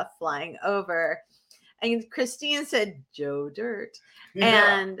its stuff flying over. And Christine said, Joe Dirt.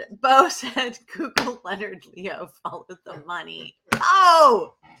 Yeah. And Bo said, Google Leonard Leo, follow the money.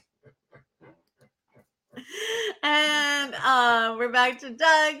 Oh! And we're back to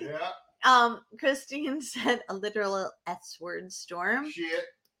Doug. Yeah. Christine said a literal S-word storm. Shit.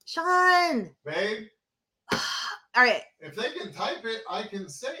 Sean! Babe. All right. If they can type it, I can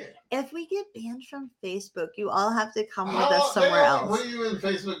say it. If we get banned from Facebook, you all have to come with How us long- somewhere they else. only put you in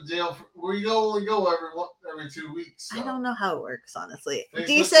Facebook jail. We only go every 2 weeks. So. I don't know how it works, honestly. Facebook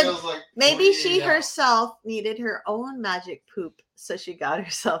Dee said jail's like maybe 48 she hours. herself needed her own magic poop, so she got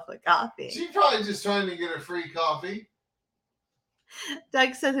herself a coffee. She's probably just trying to get a free coffee.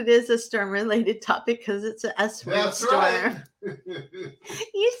 Doug said it is a storm-related topic because it's an S-word That's storm. right.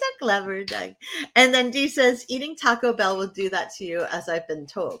 You're so clever, Doug. And then Dee says, eating Taco Bell will do that to you, as I've been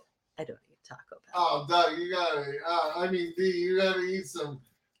told. I don't eat Taco Bell. Oh, Doug, you gotta. Dee, you gotta eat some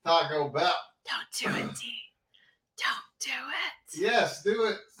Taco Bell. Don't do it, Dee. Don't do it. Yes, do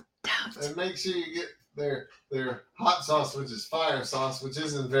it, Don't. and make sure you get their hot sauce, which is fire sauce, which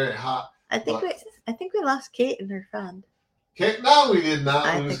isn't very hot. I think we lost Kate and her friend. Kate, no, we did not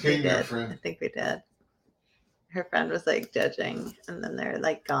I lose think we Kate and her did. I friend. think we did. Her friend was like judging, and then they're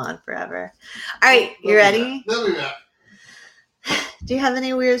like gone forever. All right, you ready? They'll be back. Do you have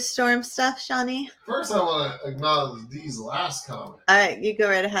any weird storm stuff, Shawnee? First, I want to acknowledge Dee's last comment. All right, you go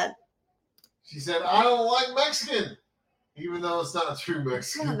right ahead. She said, I don't like Mexican, even though it's not true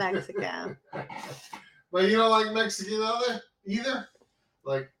It's Mexican. not Mexican. But you don't like Mexican either?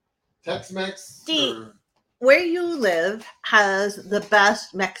 Like Tex-Mex? Dee. or- Where you live has the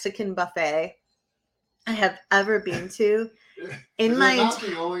best Mexican buffet I have ever been to. In Is my it not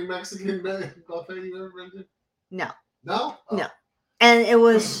the only Mexican buffet you've ever been to? No. No? Oh. No. And it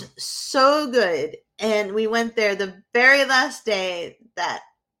was so good. And we went there the very last day that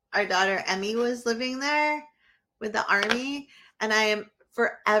our daughter Emmy was living there with the army. And I am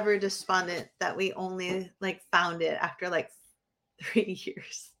forever despondent that we only found it after 3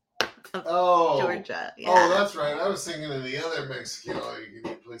 years of Georgia. Yeah. Oh, that's right. I was thinking of the other Mexican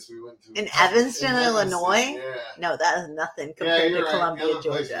all-you-can-eat place we went to. In Evanston, Illinois? Yeah. No, that is nothing compared you're to right. Columbia, The other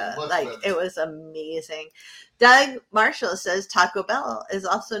place was Georgia. much Like, better. it was amazing. Doug Marshall says Taco Bell is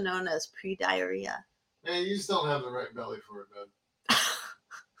also known as pre-diarrhea. Man, you just don't have the right belly for it, Doug.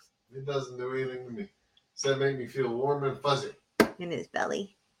 It doesn't do anything to me. Except make me feel warm and fuzzy. In his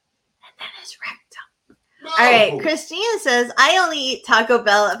belly. And then his rectum. No! All right, Christina says, I only eat Taco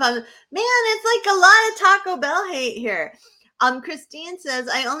Bell if I'm... Man, it's like a lot of Taco Bell hate here. Christine says,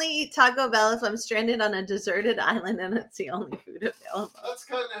 I only eat Taco Bell if I'm stranded on a deserted island and it's the only food available. That's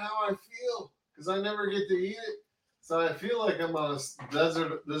kind of how I feel. Because I never get to eat it. So I feel like I'm on a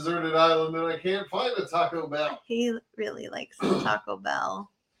deserted island and I can't find a Taco Bell. He really likes the Taco Bell.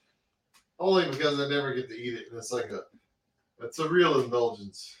 Only because I never get to eat it, and it's a real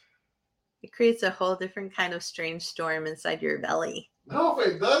indulgence. It creates a whole different kind of strange storm inside your belly. No,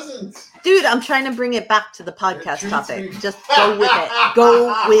 it doesn't. Dude, I'm trying to bring it back to the podcast treats topic. me. Just go with it.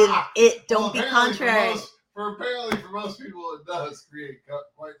 Go with it. Don't Well, be apparently contrary. Apparently, for most people, it does create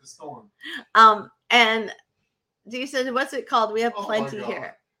quite the storm. And you said, what's it called? We have Oh my plenty God.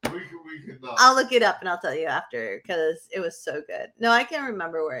 here. We could not. I'll look it up and I'll tell you after because it was so good. No, I can't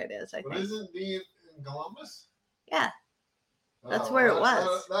remember where it is. I But think. isn't the in Columbus? Yeah. That's where it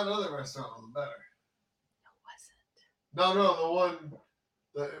was. That other restaurant was better. No, it wasn't. No, the one,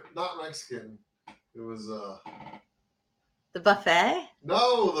 not Mexican. It was The buffet?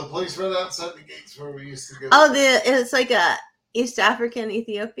 no, the place right outside the gates where we used to go. Oh, it's like a East African,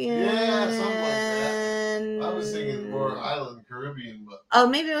 Ethiopian. Yeah, something like that. I was thinking more island Caribbean, but oh,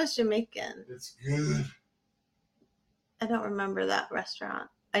 maybe it was Jamaican. it's good. I don't remember that restaurant.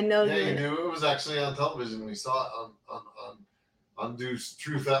 I know Yeah, you knew it was actually on television. We saw it on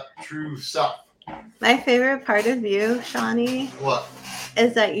True South. My favorite part of you, Shawnee, What?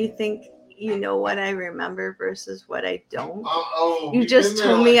 is that you think you know what I remember versus what I don't. You we've just been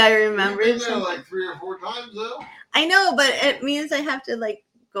there told me I We've remembered been there something. like 3 or 4 times though. I know, but it means I have to like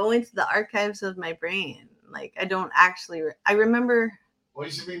go into the archives of my brain. Like I don't actually. I remember. Well,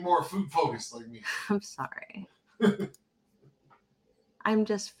 you should be more food focused like me. I'm sorry. I'm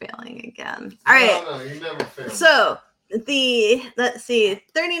just failing again. All right. No, you never fail. So let's see,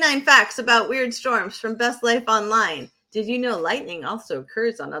 39 facts about weird storms from Best Life Online. Did you know lightning also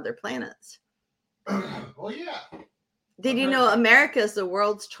occurs on other planets? Well, yeah. Did you know America is the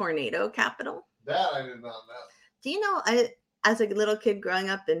world's tornado capital? That I did not know. Do you know, as a little kid growing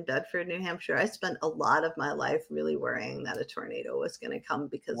up in Bedford, New Hampshire, I spent a lot of my life really worrying that a tornado was going to come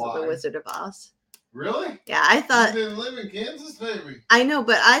because of the Why? Wizard of Oz. Really? Yeah, I thought. You didn't live in Kansas, baby. I know,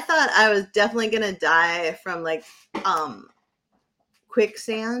 but I thought I was definitely going to die from like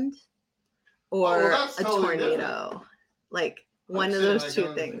quicksand or that's a totally tornado. different. Like one of Quicksand, those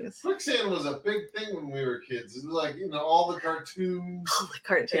two things. Quicksand was a big thing when we were kids. It was like, all the cartoons. All the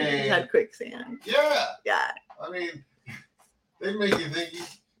cartoons had quicksand. Yeah. Yeah. I mean, they make you think you'd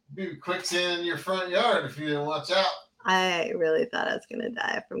be quicksand in your front yard if you didn't watch out. I really thought I was going to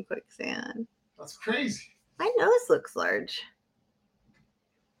die from quicksand. That's crazy. My nose looks large.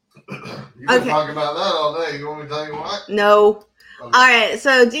 You can talk about that all day. You want me to tell you what? No. Okay. All right.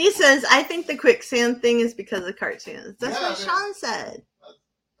 So Dee says, I think the quicksand thing is because of cartoons. That's what Sean said.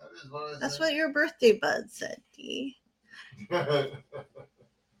 That is what I said. That's what your birthday bud said, Dee.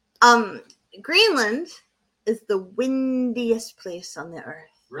 Greenland is the windiest place on the earth.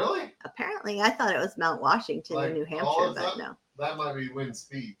 Really? Apparently, I thought it was Mount Washington in New Hampshire, but no. That might be wind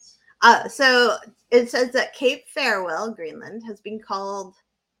speeds. So it says that Cape Farewell, Greenland, has been called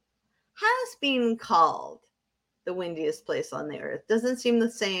the windiest place on the earth. Doesn't seem the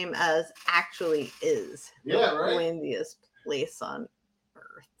same as actually is the windiest place on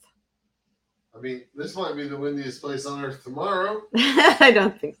earth. I mean, this might be the windiest place on earth tomorrow. I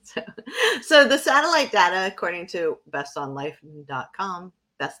don't think so. So the satellite data, according to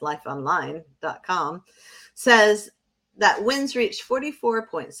bestlifeonline.com, says that winds reach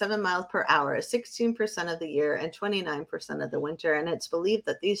 44.7 miles per hour, 16% of the year and 29% of the winter. And it's believed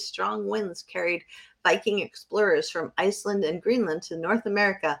that these strong winds carried Viking explorers from Iceland and Greenland to North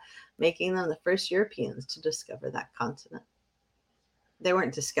America, making them the first Europeans to discover that continent. They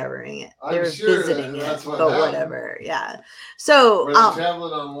weren't discovering it. They were visiting it, but whatever. Yeah. So were they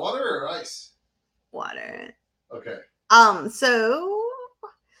traveling on water or ice? Water. Okay. So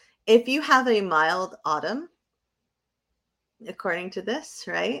if you have a mild autumn, according to this,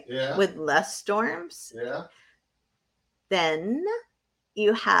 right? Yeah. With less storms. Yeah. Then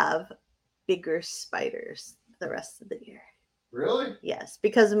you have bigger spiders the rest of the year. Really? Yes,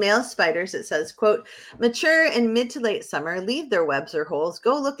 because male spiders, it says, quote, mature in mid to late summer, leave their webs or holes,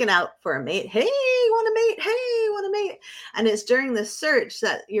 go looking out for a mate. Hey, want a mate? Hey, want a mate? And it's during the search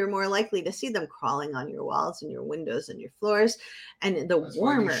that you're more likely to see them crawling on your walls and your windows and your floors. And That's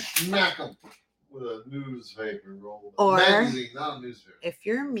warmer. Smack them with a newspaper roll. Or magazine, not a newspaper. If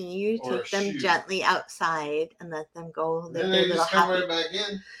you're me, you take them gently outside and let them go. Then they just come right back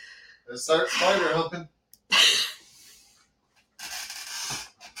in and start spider humping.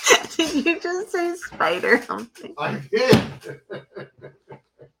 Did you just say spider humping? I did. All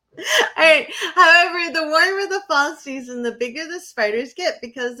right. However, the warmer the fall season, the bigger the spiders get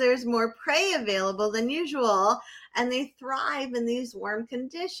because there's more prey available than usual, and they thrive in these warm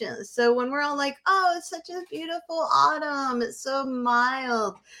conditions. So when we're all like, oh, it's such a beautiful autumn, it's so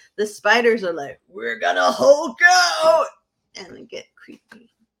mild, the spiders are like, we're gonna Hulk out, and they get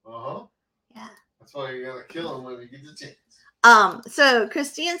creepy. Uh-huh. Yeah. That's why you gotta kill them when you get the chance. So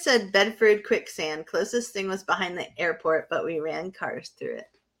Christine said Bedford quicksand. Closest thing was behind the airport, but we ran cars through it.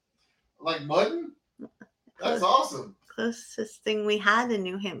 Like mudding? That's awesome. Closest thing we had in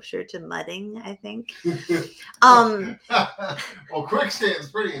New Hampshire to mudding, I think. Well, quicksand's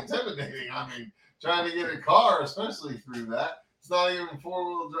pretty intimidating. I mean, trying to get a car, especially through that. It's not even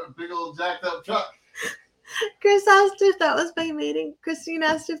big old jacked up truck. Chris asked if that was my mating. Christine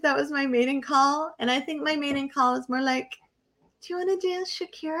asked if that was my mating call, and I think my mating call is more like, "Do you want to dance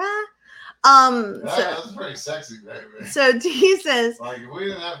Shakira?" That's pretty sexy, baby. So Dee says, like if we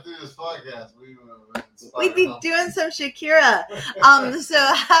didn't have to do this podcast, we'd be doing some Shakira. So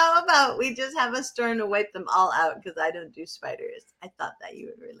how about we just have a storm to wipe them all out? Because I don't do spiders. I thought that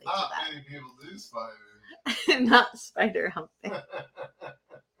you would relate Not to that. many people do spiders. Not spider humping.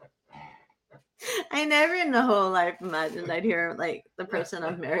 I never in the whole life imagined I'd hear like the person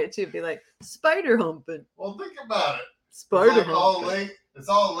I'm married to be like, spider humping. Well, think about it. Spider humping. It's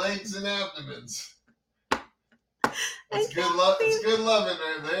all legs and abdomens. It's good loving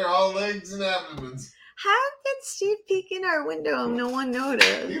right there. All legs and abdomens. How did Steve peek in our window and no one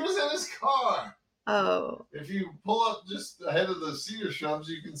noticed? He was in his car. Oh. If you pull up just ahead of the cedar shrubs,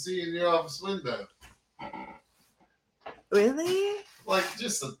 you can see in your office window. Really? Like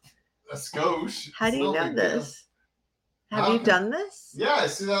just a skosh. How do you know this? Have you done this? Yeah, I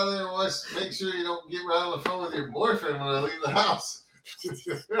sit out there and watch. Make sure you don't get right on the phone with your boyfriend when I leave the house.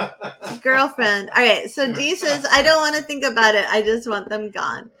 Girlfriend. All right. So Dee says, I don't want to think about it. I just want them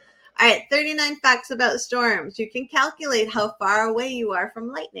gone. All right. 39 facts about storms. You can calculate how far away you are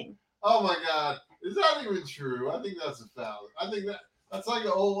from lightning. Oh my God. Is that even true? I think that's a foul. I think that's like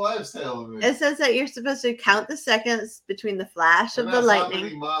an old wives' tale to me. It says that you're supposed to count the seconds between the flash of the lightning. How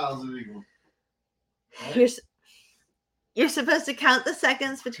many miles are equal? Right? You're supposed to count the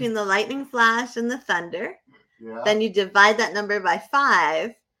seconds between the lightning flash and the thunder. Yeah. Then you divide that number by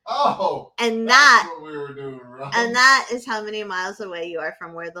 5. Oh. And that's what we were doing wrong. And that is how many miles away you are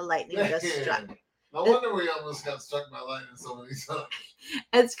from where the lightning just struck. No wonder we almost got struck by lightning so many times.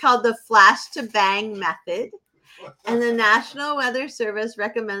 It's called the flash to bang method. And the National Weather Service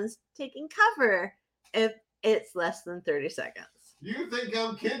recommends taking cover if it's less than 30 seconds. You think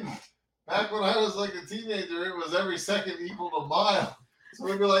I'm kidding? Back when I was like a teenager, it was every second equaled a mile. So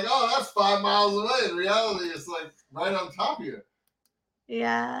we'd be like, oh, that's 5 miles away. In reality, it's like right on top of you.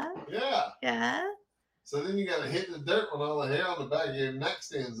 Yeah. Yeah. Yeah. So then you got to hit the dirt when all the hair on the back of your neck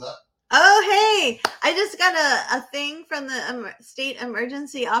stands up. Oh, hey, I just got a thing from the State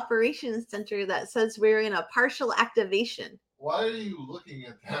Emergency Operations Center that says we're in a partial activation. Why are you looking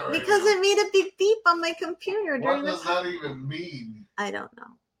at that right Because now? it made a big beep on my computer. What does that even mean? I don't know.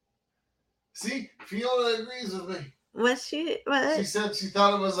 See, Fiona agrees with me. What? She said she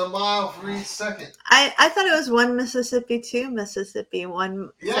thought it was a mile for each second. I thought it was 1 Mississippi, 2 Mississippi, 1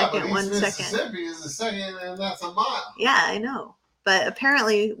 second, 1 second. Mississippi is a second, and that's a mile. Yeah, I know. But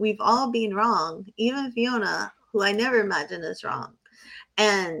apparently we've all been wrong, even Fiona, who I never imagined is wrong.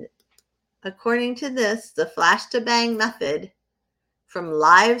 And according to this, the flash to bang method from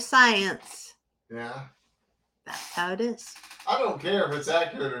Live Science. Yeah. That's how it is. I don't care if it's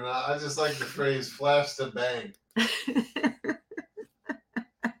accurate or not. I just like the phrase flash to bang.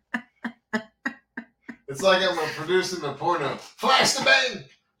 It's like I'm producing a porno. Flash to bang!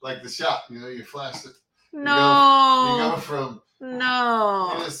 Like the shot, you flash it. No. You go from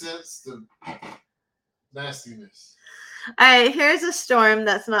innocence to nastiness. All right, here's a storm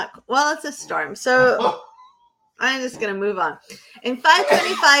that's not, well, it's a storm. So I'm just going to move on. In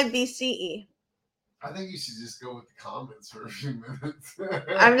 525 BCE. I think you should just go with the comments for a few minutes.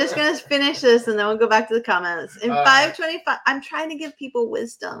 I'm just going to finish this and then we'll go back to the comments. In 525, I'm trying to give people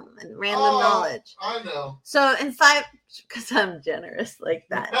wisdom and random knowledge. I know. So because I'm generous like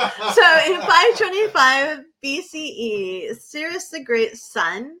that. So in 525 BCE, Cyrus the Great's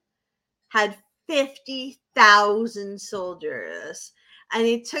son had 50,000 soldiers. And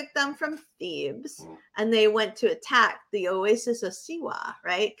he took them from Thebes and they went to attack the oasis of Siwa,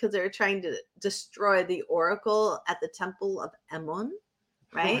 right? Because they were trying to destroy the oracle at the temple of Ammon,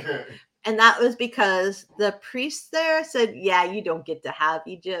 right? Okay. And that was because the priests there said, yeah, you don't get to have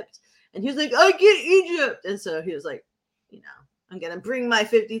Egypt. And he was like, I get Egypt. And so he was like, I'm going to bring my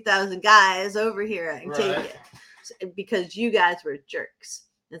 50,000 guys over here and take it because you guys were jerks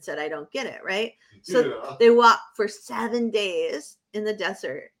and said, I don't get it, right? So they walked for 7 days in the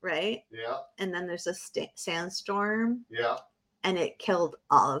desert, right? Yeah. And then there's a sandstorm. Yeah. And it killed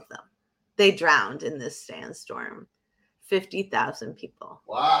all of them. They drowned in this sandstorm. 50,000 people.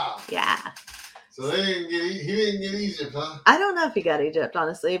 Wow. Yeah. So he didn't get Egypt, huh? I don't know if he got Egypt,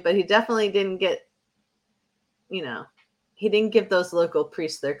 honestly, but he definitely didn't get, he didn't give those local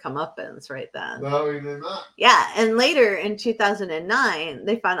priests their comeuppance right then. No, he did not. Yeah, and later in 2009,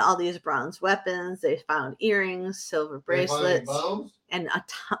 they found all these bronze weapons. They found earrings, silver bracelets, Bones? and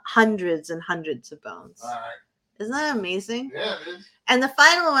hundreds and hundreds of bones. All right. Isn't that amazing? Yeah, it is. And the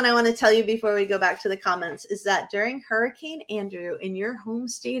final one I want to tell you before we go back to the comments is that during Hurricane Andrew in your home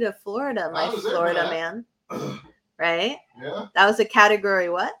state of Florida, my Florida man, right? Yeah. That was a category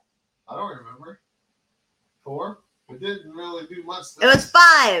what? I don't remember. 4? It didn't really do much. It was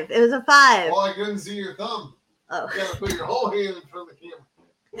 5. It was a 5. Well, I couldn't see your thumb. Oh. You gotta put your whole hand in front of the camera.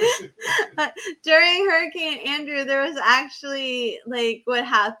 During Hurricane Andrew, there was actually what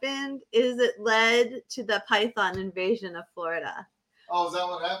happened is it led to the python invasion of Florida. Oh, is that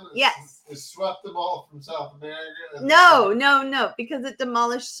what happened? Yes. It swept them all from South America? No, because it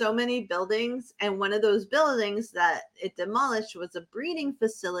demolished so many buildings, and one of those buildings that it demolished was a breeding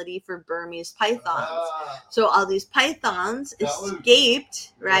facility for Burmese pythons. So all these pythons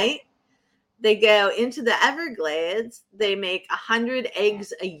escaped, right? They go into the Everglades. They make 100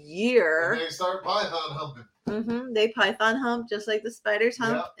 eggs a year. And they start python humping. They python hump just like the spiders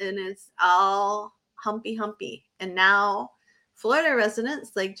hump, and it's all humpy. And now Florida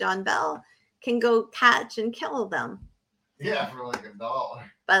residents like John Bell can go catch and kill them. Yeah, for like $1.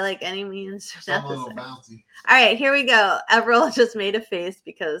 By any means Some necessary. little bounty. All right, here we go. Everil just made a face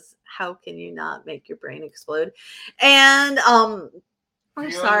because how can you not make your brain explode? And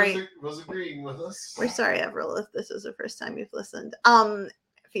we're sorry. Was agreeing with us. We're sorry, Everil, if this is the first time you've listened.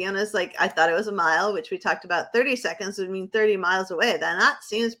 Fiona's I thought it was a mile, which we talked about. 30 seconds would mean 30 miles away. Then that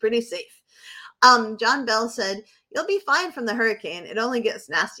seems pretty safe. John Bell said, "You'll be fine from the hurricane. It only gets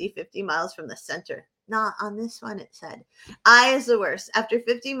nasty 50 miles from the center." Not on this one, it said. I is the worst. After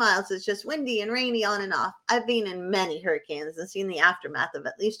 50 miles, it's just windy and rainy on and off. I've been in many hurricanes and seen the aftermath of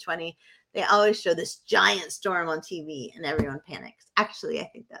at least 20. They always show this giant storm on TV and everyone panics. Actually, I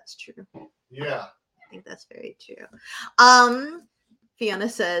think that's true. Yeah. I think that's very true. Fiona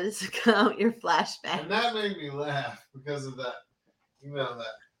says, count your flashback. And that made me laugh because of that,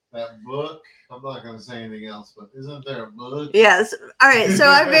 that book. I'm not going to say anything else, but isn't there a book? Yes. All right. So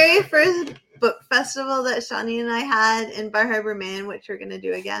our very first book festival that Shawnee and I had in Bar Harbor, Maine, which we're going to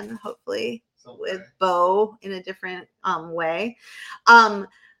do again, hopefully, with Bo in a different way.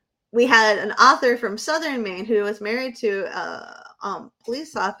 We had an author from Southern Maine who was married to a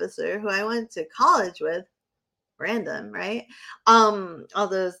police officer who I went to college with. Random, right? All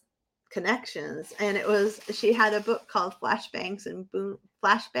those connections, and she had a book called Flashbang and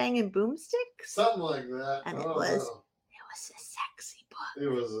Boomsticks, something like that. And it was a sexy book. It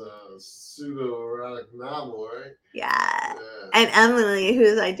was a pseudo-erotic novel, right? Yeah. And Emily,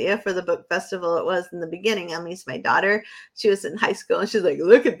 whose idea for the book festival it was in the beginning, Emily's my daughter. She was in high school and she's like,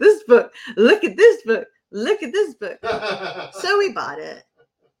 look at this book, look at this book, look at this book. So we bought it.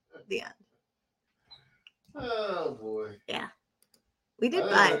 The end. Oh boy. Yeah. We did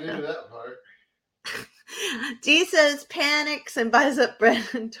buy it. Though. That part. Dee says panics and buys up bread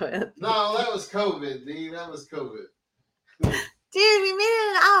and toilet. No, that was COVID, Dee. That was COVID. Dude, we made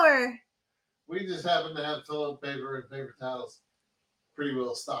it an hour. We just happen to have toilet paper and paper towels pretty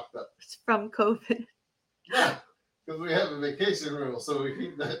well stocked up. It's from COVID. Yeah, because we have a vacation rule, so we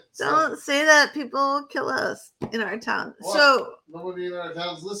keep that. Don't say that. People will kill us in our town. What? So nobody in our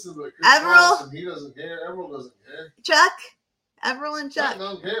town's listening, but Chris Everil, Carlson, he doesn't care. Everil doesn't care. Chuck, Everil and Chuck. Chuck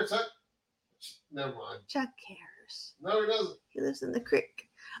don't care. Chuck, never mind. Chuck cares. No, he doesn't. He lives in the creek.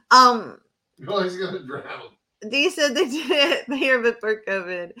 Well, he's gonna drown. Dee said they did it here before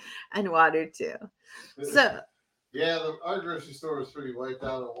COVID and water too. So yeah, our grocery store was pretty wiped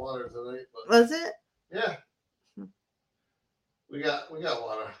out on water tonight. But was it? Yeah. We got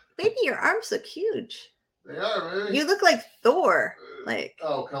water. Baby, your arms look huge. They are, baby. You look like Thor.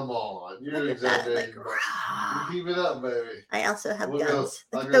 Oh, come on. You're exaggerating. You keep it up, baby. I also have guns.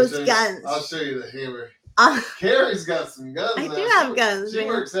 Look at those guns. I'll show you the hammer. Carrie's got some guns. I do have guns. She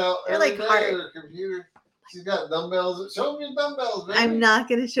works out every day hard. at her computer. She's got dumbbells. Show me your dumbbells, baby. I'm not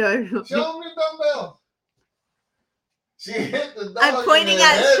going to show everyone. Show me your dumbbell. She hit the dog. I'm pointing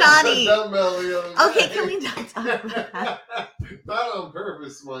at Shawnee. Okay, can we not talk about that? Not on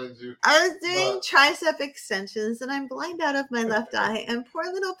purpose, mind you. I was doing tricep extensions and I'm blind out of my left eye, and poor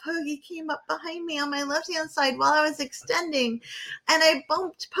little Poggy came up behind me on my left hand side while I was extending, and I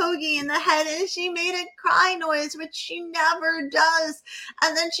bumped Poggy in the head and she made a cry noise, which she never does,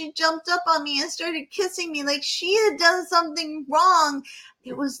 and then she jumped up on me and started kissing me like she had done something wrong.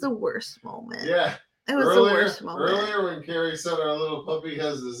 It was the worst moment. Yeah. It was the worst moment. Earlier when Carrie said our little puppy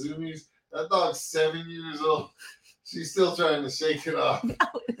has the zoomies, That dog's 7 years old. She's still trying to shake it off.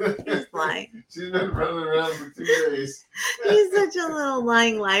 He's lying. She's been running around for 2 days. He's such a little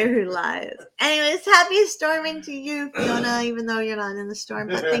lying liar who lies. Anyways, happy storming to you, Fiona, even though you're not in the storm.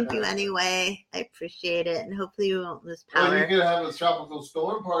 But thank you anyway. I appreciate it. And hopefully you won't lose power. Well, you could have a tropical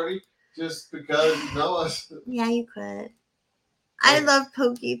storm party just because you know us. Yeah, you could. I love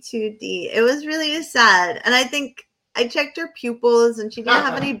Pokey 2D. It was really sad. And I think I checked her pupils and she didn't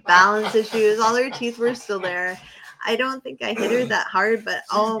have any balance issues. All her teeth were still there. I don't think I hit her that hard, but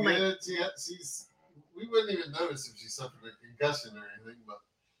my. We wouldn't even notice if she suffered a concussion or anything, but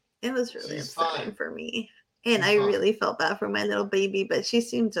it was really she's upsetting fine. for me. And She's I fine. really felt bad for my little baby, but she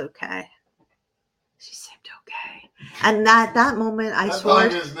seems okay. She seemed okay. And that moment, I swore.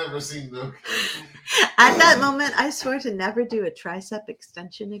 Dog has never seen okay. At that moment, I swore to never do a tricep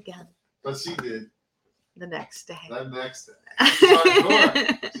extension again. But she did. The next day. That next day.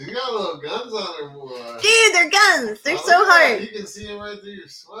 Hardcore. She's got little guns on her, boy. Dude, they're guns. They're Oh, so look at that. hard. You can see them right through your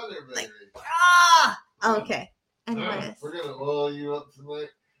sweater, baby. Ah! Okay. Anyways. We're going to oil you up tonight.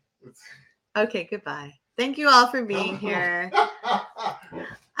 Okay, goodbye. Thank you all for being here.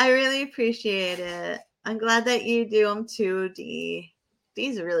 I really appreciate it. I'm glad that you do them too, D.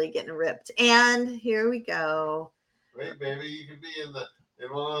 D's really getting ripped. And here we go. Wait, baby, you could be in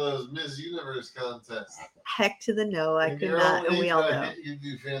one of those Miss Universe contests. Heck to the no, I In could your not, own and we age, all I know. hit you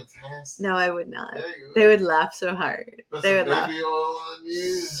do fantastic. No, I would not. Yeah, you They would laugh so hard. Put They some would laugh. baby oil on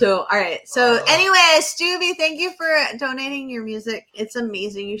you. So, all right. So, Oh. anyway, Stubby, thank you for donating your music. It's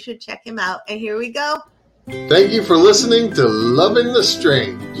amazing. You should check him out. And here we go. Thank you for listening to Loving the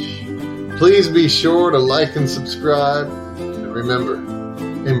Strange. Please be sure to like and subscribe. And remember,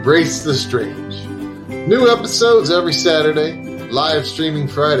 embrace the strange. New episodes every Saturday, live streaming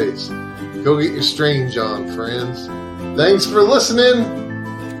Fridays. Go get your strange on, friends. Thanks for listening.